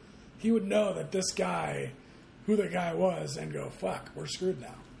board. He would know that this guy, who the guy was, and go, fuck, we're screwed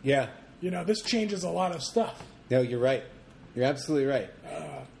now. Yeah. This changes a lot of stuff. No, you're right. You're absolutely right.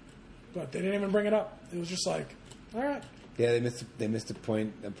 But they didn't even bring it up. It was just like, all right. Yeah, they missed a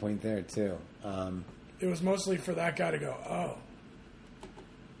point there too. It was mostly for that guy to go, oh,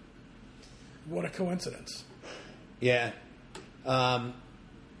 what a coincidence. Yeah. I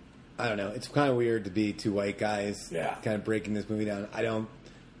don't know. It's kind of weird to be two white guys kind of breaking this movie down. I don't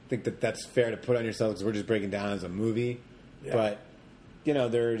think that that's fair to put on yourself because we're just breaking down as a movie. Yeah. But,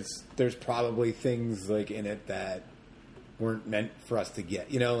 there's probably things like in it that weren't meant for us to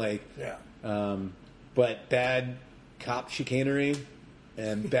get. But bad cop chicanery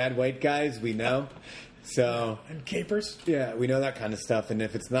and bad white guys, we know. So and capers. Yeah, we know that kind of stuff. And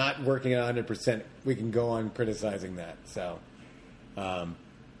if it's not working at 100%, we can go on criticizing that. So,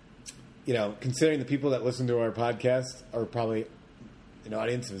 considering the people that listen to our podcast are probably an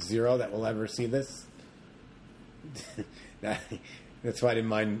audience of 0 that will ever see this, That's why I didn't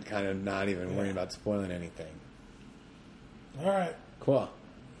mind kind of not even worrying about spoiling anything. All right. Cool.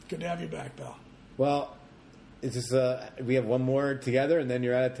 Good to have you back, pal. Well, it's just we have one more together, and then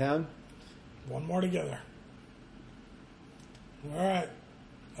you're out of town. One more together. All right.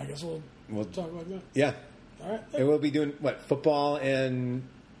 I guess we'll talk about that. Yeah. All right. And we'll be doing, what, football and...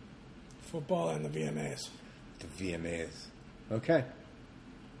 Football and the VMAs. The VMAs. Okay.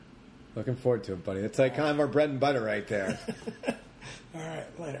 Looking forward to it, buddy. It's like kind of our bread and butter right there. All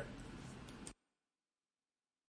right. Later.